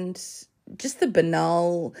and just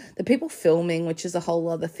the people filming, which is a whole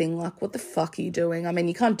other thing. Like, what the fuck are you doing? I mean,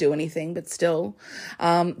 you can't do anything, but still.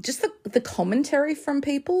 Just the commentary from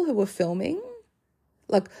people who were filming.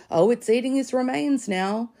 Like, oh, it's eating his remains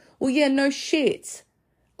now. Well, yeah, no shit.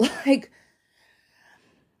 Like,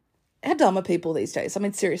 how dumb are people these days? I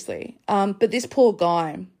mean, seriously. But this poor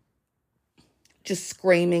guy just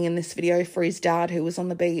screaming in this video for his dad who was on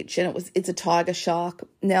the beach, and it's a tiger shark.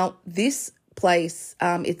 Now, this place,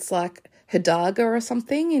 it's like Hurghada or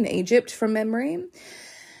something in Egypt from memory.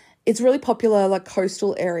 It's really popular, like,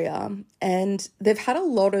 coastal area, and they're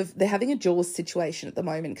having a Jaws situation at the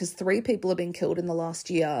moment because 3 people have been killed in the last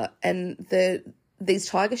year, and these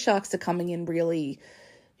tiger sharks are coming in really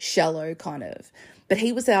shallow, kind of. But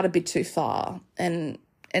he was out a bit too far, and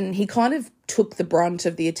he kind of took the brunt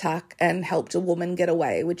of the attack and helped a woman get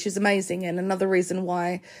away, which is amazing. And another reason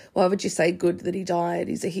why would you say good that he died?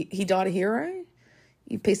 He died a hero?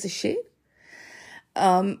 You piece of shit.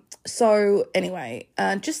 So anyway,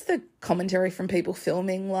 just the commentary from people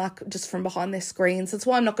filming, like, just from behind their screens. That's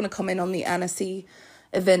why I'm not going to comment on the Annecy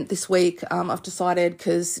event this week. I've decided,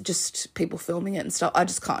 because just people filming it and stuff, I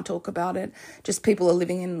just can't talk about it. Just people are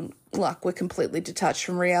living in, like, we're completely detached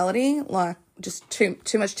from reality, like, just too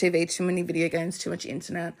much TV, too many video games, too much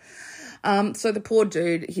internet. So the poor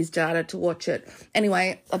dude, his dad had to watch it.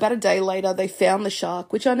 Anyway, about a day later, they found the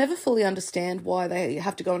shark, which I never fully understand why they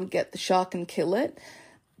have to go and get the shark and kill it.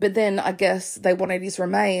 But then I guess they wanted his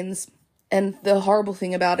remains. And the horrible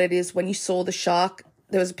thing about it is when you saw the shark,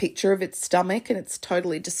 there was a picture of its stomach and it's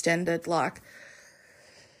totally distended, like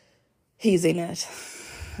he's in it.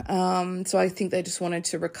 So I think they just wanted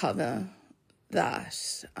to recover that.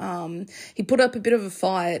 He put up a bit of a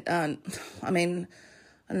fight. I mean,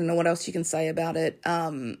 I don't know what else you can say about it.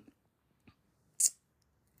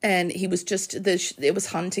 And he was it was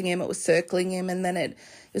hunting him, it was circling him, and then it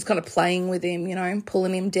was kind of playing with him, you know,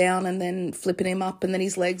 pulling him down and then flipping him up, and then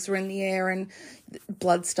his legs were in the air and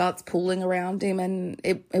blood starts pooling around him, and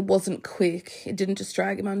it wasn't quick. It didn't just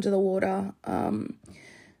drag him under the water.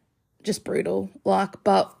 Just brutal.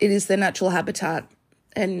 But it is their natural habitat,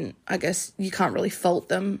 and I guess you can't really fault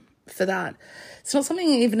them for that. It's not something,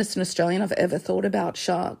 even as an Australian, I've ever thought about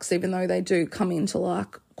sharks, even though they do come into,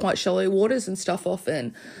 like, quite shallow waters and stuff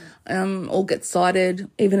often, or get sighted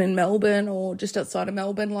even in Melbourne or just outside of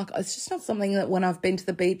Melbourne. Like, it's just not something that when I've been to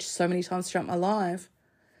the beach so many times throughout my life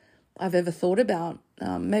I've ever thought about.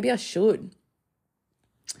 Maybe I should.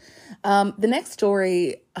 The next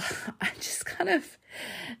story, I just kind of...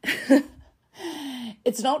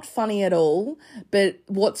 It's not funny at all, but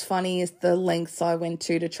what's funny is the lengths I went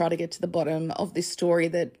to try to get to the bottom of this story,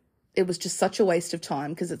 that it was just such a waste of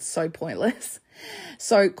time because it's so pointless.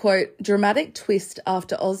 So, quote, dramatic twist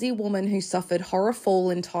after Aussie woman who suffered horror fall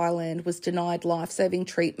in Thailand was denied life-saving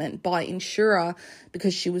treatment by insurer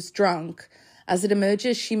because she was drunk. As it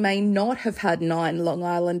emerges, she may not have had 9 Long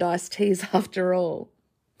Island iced teas after all.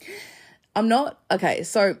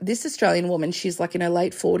 So this Australian woman, she's like in her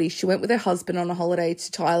late 40s. She went with her husband on a holiday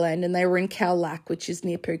to Thailand, and they were in Khao Lak, which is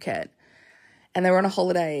near Phuket. And they were on a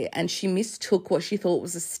holiday, and she mistook what she thought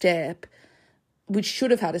was a step, which should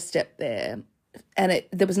have had a step there. And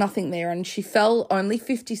there was nothing there, and she fell only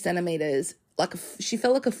 50 centimetres, she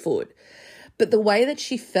fell like a foot. But the way that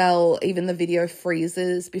she fell, even the video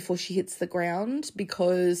freezes before she hits the ground,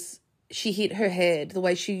 because she hit her head. The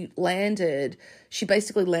way she landed, she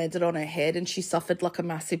basically landed on her head, and she suffered like a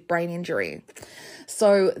massive brain injury.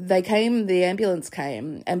 So the ambulance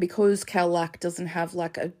came, and because Khao Lak doesn't have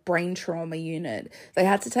like a brain trauma unit, they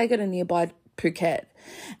had to take her to nearby Phuket.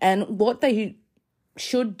 And what they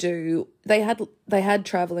should do, they had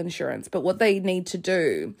travel insurance, but what they need to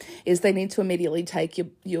do is they need to immediately take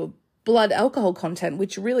your blood alcohol content,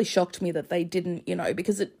 which really shocked me that they didn't,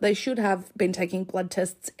 because they should have been taking blood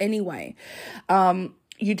tests anyway.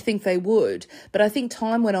 You'd think they would, but I think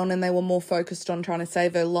time went on and they were more focused on trying to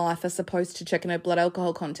save her life as opposed to checking her blood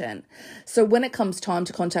alcohol content. So when it comes time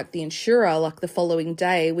to contact the insurer, like the following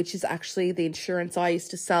day, which is actually the insurance I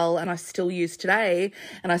used to sell and I still use today,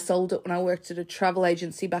 and I sold it when I worked at a travel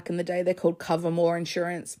agency back in the day. They're called Covermore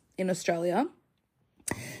Insurance in Australia.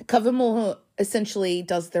 Covermore essentially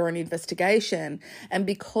does their own investigation, and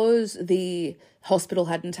because the hospital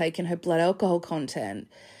hadn't taken her blood alcohol content,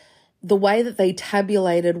 the way that they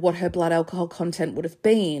tabulated what her blood alcohol content would have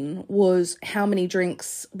been was how many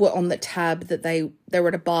drinks were on the tab that they were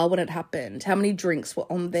at a bar when it happened, how many drinks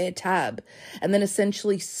were on their tab, and then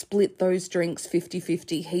essentially split those drinks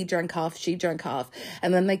 50-50. He drank half, she drank half,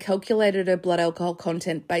 and then they calculated her blood alcohol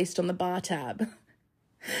content based on the bar tab.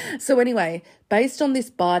 So anyway, based on this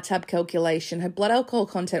bar tab calculation, her blood alcohol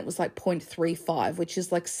content was like 0.35, which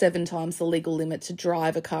is like 7 times the legal limit to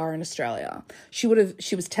drive a car in Australia. She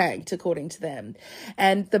was tagged according to them.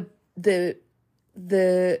 And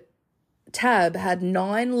the tab had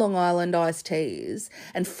 9 Long Island iced teas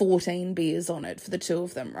and 14 beers on it for the two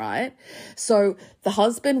of them, right? So the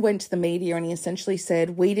husband went to the media and he essentially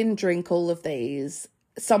said, we didn't drink all of these.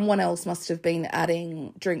 Someone else must have been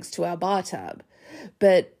adding drinks to our bar tab.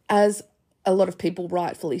 But as a lot of people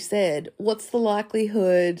rightfully said, what's the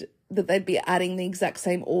likelihood that they'd be adding the exact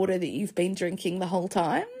same order that you've been drinking the whole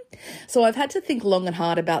time? So I've had to think long and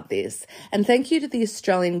hard about this. And thank you to the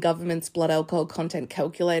Australian government's blood alcohol content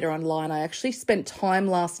calculator online. I actually spent time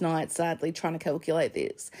last night, sadly, trying to calculate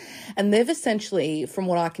this. And they've essentially, from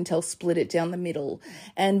what I can tell, split it down the middle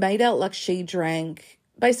and made out like she drank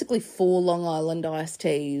basically 4 Long Island iced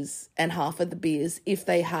teas and half of the beers. If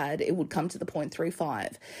they had, it would come to the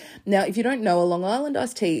 0.35. Now, if you don't know, a Long Island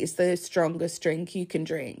iced tea is the strongest drink you can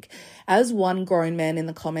drink. As one grown man in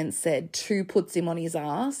the comments said, 2 puts him on his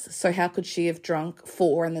ass. So how could she have drunk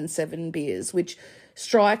 4 and then 7 beers, which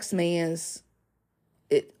strikes me as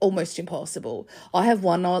almost impossible. I have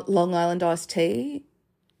 1 Long Island iced tea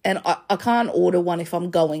and I can't order one if I'm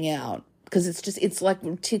going out, because it's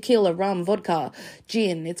like tequila, rum, vodka,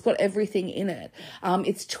 gin. It's got everything in it.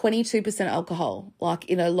 It's 22% alcohol, like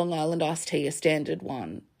in a Long Island iced tea, a standard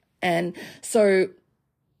one. And so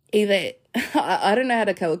either, I don't know how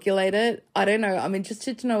to calculate it. I don't know. I'm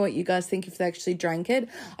interested to know what you guys think if they actually drank it.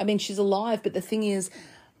 I mean, she's alive, but the thing is,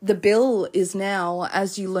 the bill is now,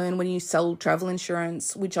 as you learn when you sell travel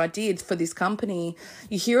insurance, which I did for this company,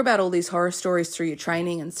 you hear about all these horror stories through your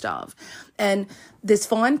training and stuff. And there's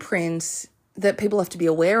fine print that people have to be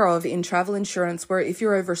aware of in travel insurance where if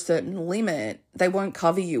you're over a certain limit, they won't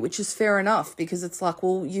cover you, which is fair enough because it's like,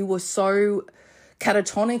 well, you were so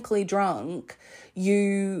catatonically drunk,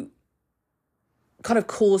 you kind of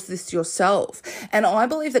caused this yourself. And I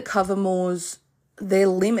believe that Covermore's their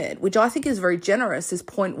limit, which I think is very generous, is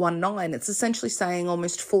 0.19. It's essentially saying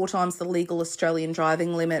almost 4 times the legal Australian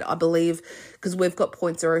driving limit, I believe, because we've got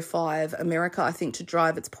 0.05. America, I think, to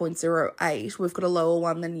drive, it's 0.08. We've got a lower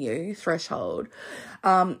one than you, threshold.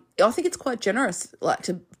 I think it's quite generous, like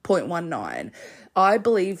to 0.19. I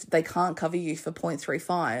believe they can't cover you for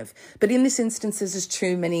 0.35. But in this instance, there's just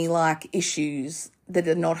too many, like, issues that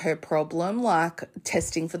are not her problem, like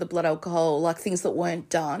testing for the blood alcohol, like things that weren't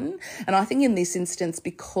done. And I think in this instance,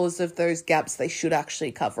 because of those gaps, they should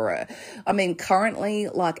actually cover it. I mean, currently,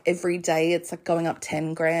 like every day, it's like going up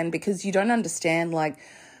 10 grand because you don't understand, like,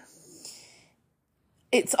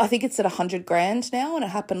 I think it's at 100 grand now, and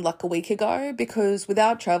it happened like a week ago because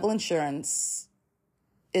without travel insurance,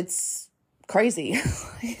 it's crazy,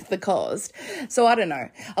 the cost. So I don't know.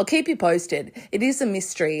 I'll keep you posted. It is a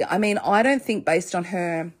mystery. I mean, I don't think based on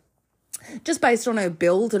her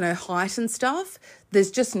build and her height and stuff,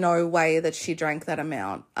 there's just no way that she drank that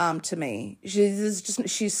amount, to me.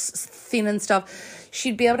 She's thin and stuff.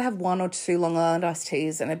 She'd be able to have 1 or 2 Long Island iced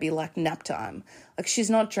teas and it'd be like nap time. Like she's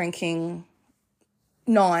not drinking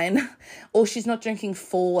 9 or she's not drinking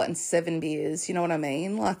 4 and 7 beers, you know what I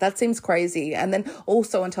mean? Like that seems crazy. And then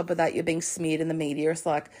also on top of that, you're being smeared in the media as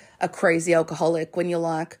like a crazy alcoholic when you're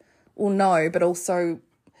like, well, no, but also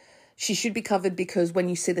she should be covered because when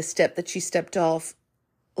you see the step that she stepped off,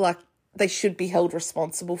 like they should be held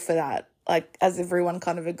responsible for that, like as everyone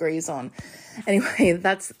kind of agrees on. Anyway,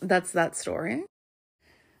 that's that story.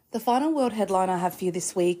 The final world headline I have for you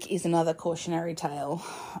this week is another cautionary tale.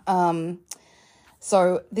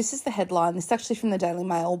 So this is the headline. This is actually from the Daily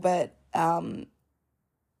Mail, but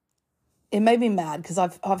it made me mad because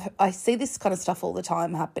I see this kind of stuff all the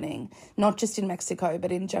time happening, not just in Mexico,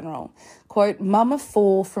 but in general. Quote, mum of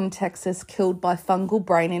 4 from Texas killed by fungal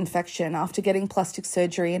brain infection after getting plastic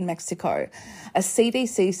surgery in Mexico. A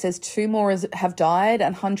CDC says 2 more have died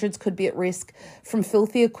and hundreds could be at risk from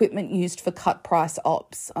filthy equipment used for cut price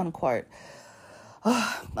ops, unquote.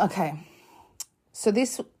 Oh, okay. So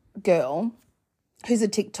this girl, who's a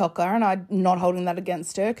TikToker, and I'm not holding that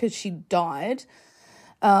against her because she died,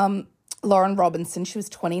 Lauren Robinson, she was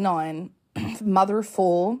 29, mother of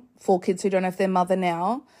 4 kids who don't have their mother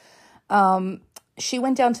now. She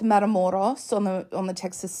went down to Matamoros on the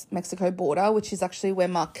Texas-Mexico border, which is actually where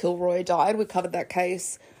Mark Kilroy died. We covered that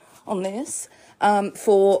case on this,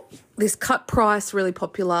 for this cut price, really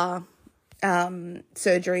popular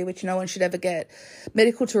surgery, which no one should ever get.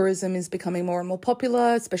 Medical tourism is becoming more and more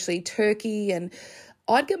popular, especially Turkey, and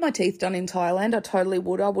I'd get my teeth done in Thailand. I totally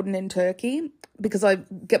would. I wouldn't in Turkey because I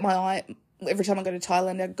get my every time I go to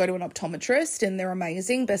Thailand, I go to an optometrist and they're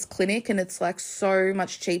amazing, best clinic, and it's like so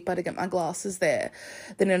much cheaper to get my glasses there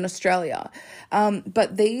than in Australia.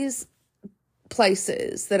 But these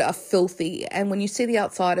places that are filthy, and when you see the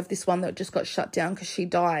outside of this one that just got shut down because she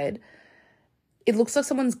died, it looks like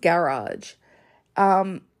someone's garage.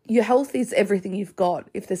 Your health is everything you've got.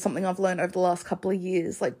 If there's something I've learned over the last couple of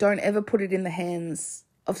years, like, don't ever put it in the hands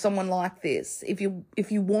of someone like this. If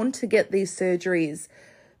you want to get these surgeries,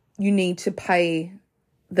 you need to pay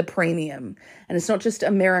the premium. And it's not just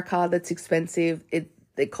America that's expensive. It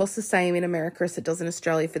costs the same in America as it does in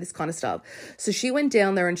Australia for this kind of stuff. So she went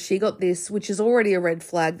down there and she got this, which is already a red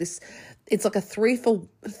flag. It's like a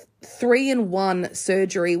 3-in-1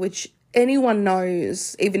 surgery, which anyone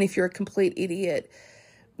knows, even if you're a complete idiot.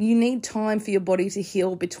 You need time for your body to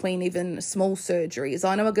heal between even small surgeries.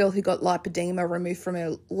 I know a girl who got lipedema removed from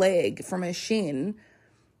her leg, from her shin,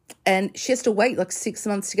 and she has to wait like 6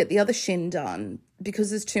 months to get the other shin done because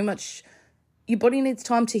there's too much. Your body needs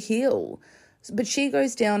time to heal. But she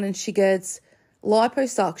goes down and she gets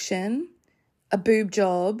liposuction, a boob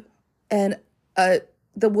job, and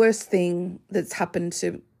the worst thing that's happened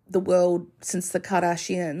to the world since the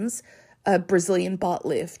Kardashians, a Brazilian butt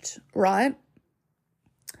lift, right?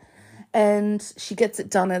 And she gets it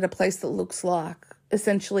done at a place that looks like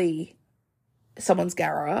essentially someone's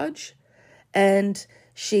garage. And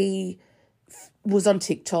she was on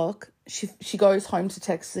TikTok. She goes home to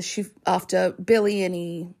Texas. After barely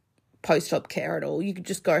any post-op care at all, you could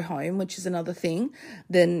just go home, which is another thing.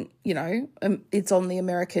 Then, it's on the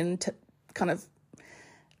American kind of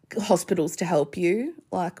hospitals to help you,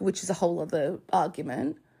 which is a whole other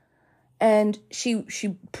argument. And she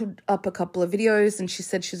put up a couple of videos and she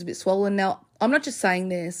said she's a bit swollen. Now, I'm not just saying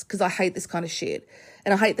this because I hate this kind of shit.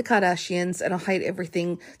 And I hate the Kardashians and I hate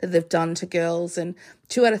everything that they've done to girls. And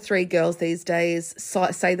 2 out of 3 girls these days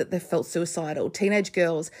say that they've felt suicidal. Teenage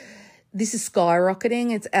girls, this is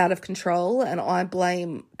skyrocketing. It's out of control. And I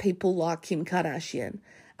blame people like Kim Kardashian,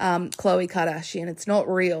 Khloe Kardashian. It's not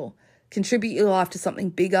real. Contribute your life to something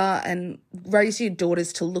bigger and raise your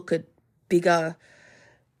daughters to look at bigger,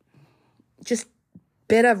 just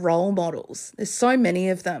better role models. There's so many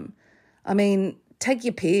of them. I mean, take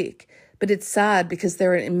your pick. But it's sad because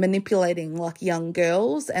they're manipulating like young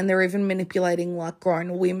girls and they're even manipulating like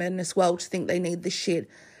grown women as well to think they need this shit.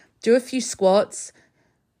 Do a few squats,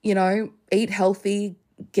 eat healthy,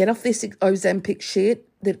 get off this Ozempic shit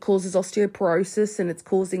that causes osteoporosis and it's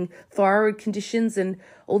causing thyroid conditions and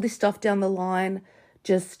all this stuff down the line.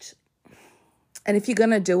 And if you're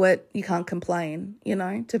going to do it, you can't complain,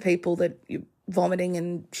 to people that you're vomiting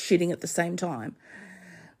and shitting at the same time.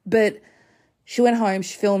 But she went home,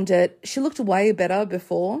 she filmed it. She looked way better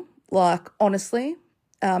before, honestly,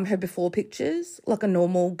 her before pictures, like a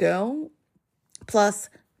normal girl. Plus,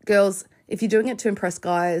 girls, if you're doing it to impress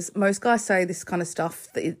guys, most guys say this kind of stuff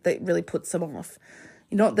that really puts them off.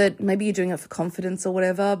 Not that maybe you're doing it for confidence or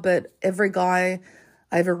whatever, but every guy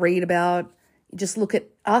I ever read about, just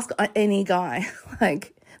ask any guy,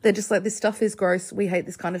 they're just like, this stuff is gross. We hate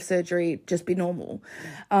this kind of surgery. Just be normal.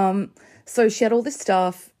 So she had all this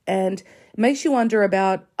stuff and it makes you wonder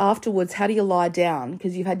about afterwards, how do you lie down?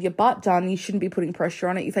 Because you've had your butt done, you shouldn't be putting pressure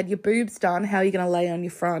on it. You've had your boobs done, how are you going to lay on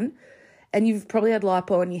your front? And you've probably had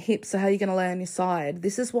lipo on your hips, so how are you going to lay on your side?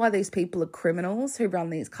 This is why these people are criminals who run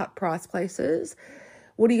these cut price places.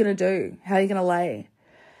 What are you going to do? How are you going to lay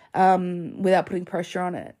without putting pressure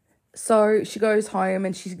on it? So she goes home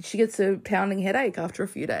and she gets a pounding headache after a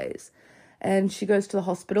few days. And she goes to the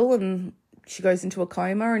hospital and she goes into a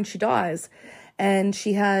coma and she dies. And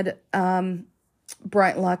she had meningitis,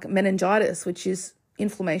 which is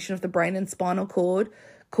inflammation of the brain and spinal cord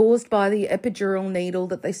caused by the epidural needle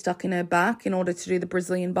that they stuck in her back in order to do the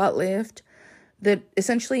Brazilian butt lift, that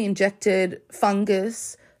essentially injected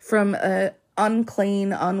fungus from a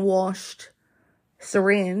unclean, unwashed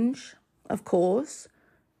syringe, of course,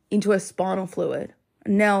 into her spinal fluid.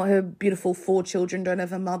 Now her beautiful 4 children don't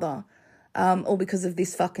have a mother, all because of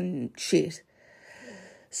this fucking shit.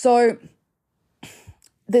 So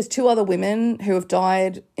there's 2 other women who have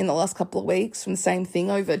died in the last couple of weeks from the same thing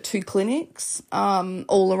over 2 clinics,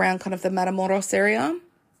 all around kind of the Matamoros area.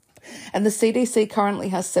 And the CDC currently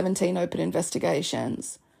has 17 open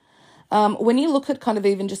investigations. When you look at kind of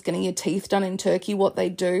even just getting your teeth done in Turkey, what they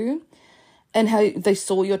do and how they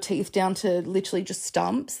saw your teeth down to literally just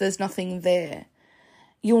stumps, there's nothing there.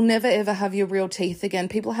 You'll never, ever have your real teeth again.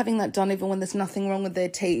 People are having that done even when there's nothing wrong with their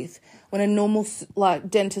teeth. When a normal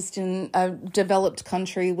dentist in a developed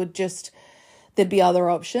country there'd be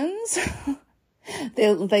other options.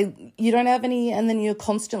 You don't have any, and then you're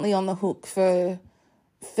constantly on the hook for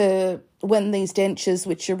for when these dentures,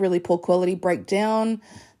 which are really poor quality, break down,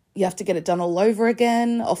 you have to get it done all over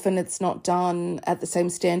again. Often it's not done at the same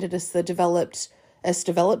standard as developed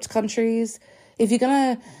countries. If you're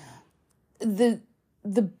going to...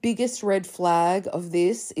 The biggest red flag of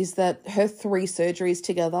this is that her 3 surgeries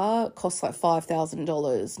together cost like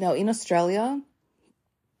 $5,000. Now, in Australia,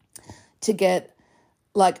 to get,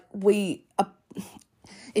 like,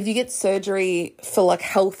 if you get surgery for, like,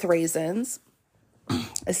 health reasons,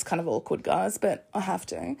 it's kind of awkward, guys, but I have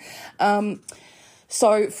to.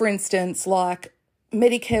 So, for instance, like,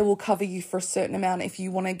 Medicare will cover you for a certain amount if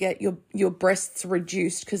you want to get your breasts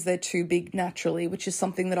reduced because they're too big naturally, which is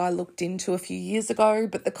something that I looked into a few years ago.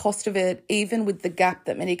 But the cost of it, even with the gap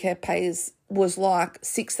that Medicare pays, was like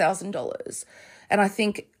 $6,000. And I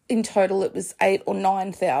think in total it was $8,000 or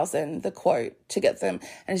 $9,000, the quote, to get them.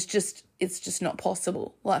 And it's just not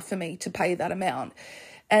possible, like, for me to pay that amount.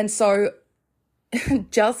 And so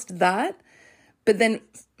just that. But then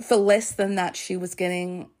for less than that, she was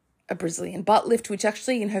getting a Brazilian butt lift, which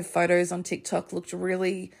actually in her photos on TikTok looked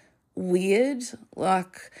really weird.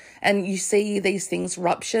 Like, and you see these things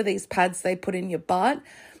rupture, these pads they put in your butt.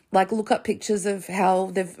 Like, look up pictures of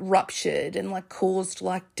how they've ruptured and, like, caused,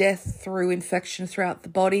 like, death through infection throughout the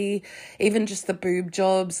body. Even just the boob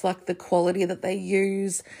jobs, like, the quality that they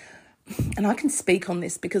use. And I can speak on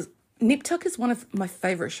this because Nip Tuck is one of my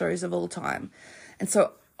favourite shows of all time. And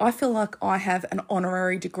so I feel like I have an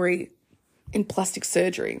honorary degree in plastic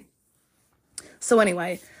surgery. So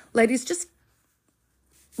anyway, ladies, just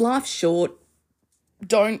life's short.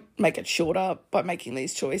 Don't make it shorter by making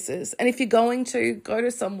these choices. And if you're going to, go to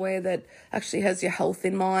somewhere that actually has your health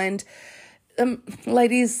in mind.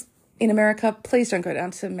 Ladies in America, please don't go down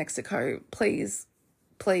to Mexico. Please,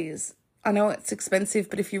 please. I know it's expensive,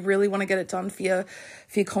 but if you really want to get it done for your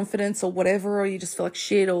confidence or whatever, or you just feel like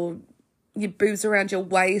shit, or your boobs around your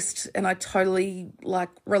waist, and I totally, like,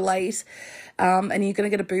 relate, and you're going to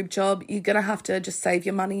get a boob job, you're going to have to just save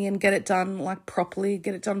your money and get it done, like, properly,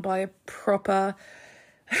 get it done by a proper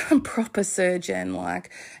surgeon, like.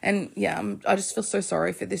 And yeah, I just feel so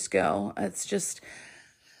sorry for this girl. It's just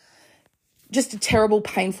a terrible,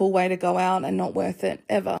 painful way to go out, and not worth it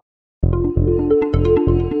ever.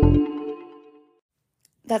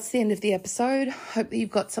 That's the end of the episode. Hope that you've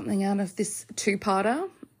got something out of this 2-parter.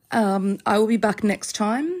 I will be back next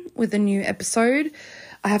time with a new episode.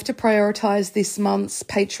 I have to prioritize this month's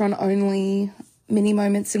Patreon-only Mini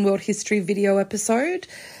Moments in World History video episode.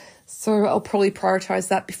 So I'll probably prioritize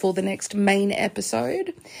that before the next main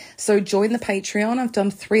episode. So join the Patreon. I've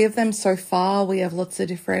done 3 of them so far. We have lots of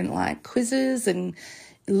different, like, quizzes and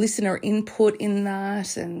listener input in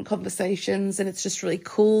that and conversations, and it's just really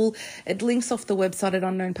cool. It links off the website at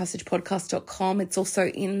unknownpassagepodcast.com. It's also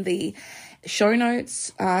in the show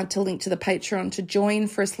notes to link to the Patreon to join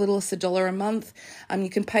for as little as $1 a month. You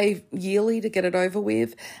can pay yearly to get it over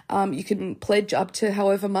with. You can pledge up to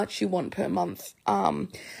however much you want per month.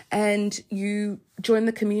 And you join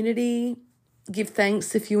the community, give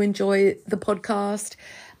thanks if you enjoy the podcast,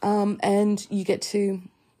 and you get to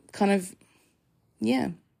kind of,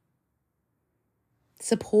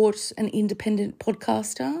 support an independent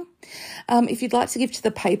podcaster. If you'd like to give to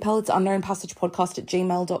the PayPal, it's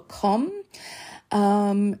unknownpassagepodcast@gmail.com.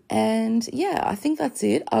 And yeah, I think that's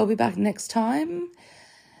it. I'll be back next time.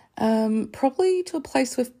 Probably to a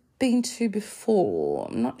place we've been to before.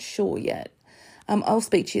 I'm not sure yet. I'll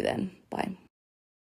speak to you then. Bye.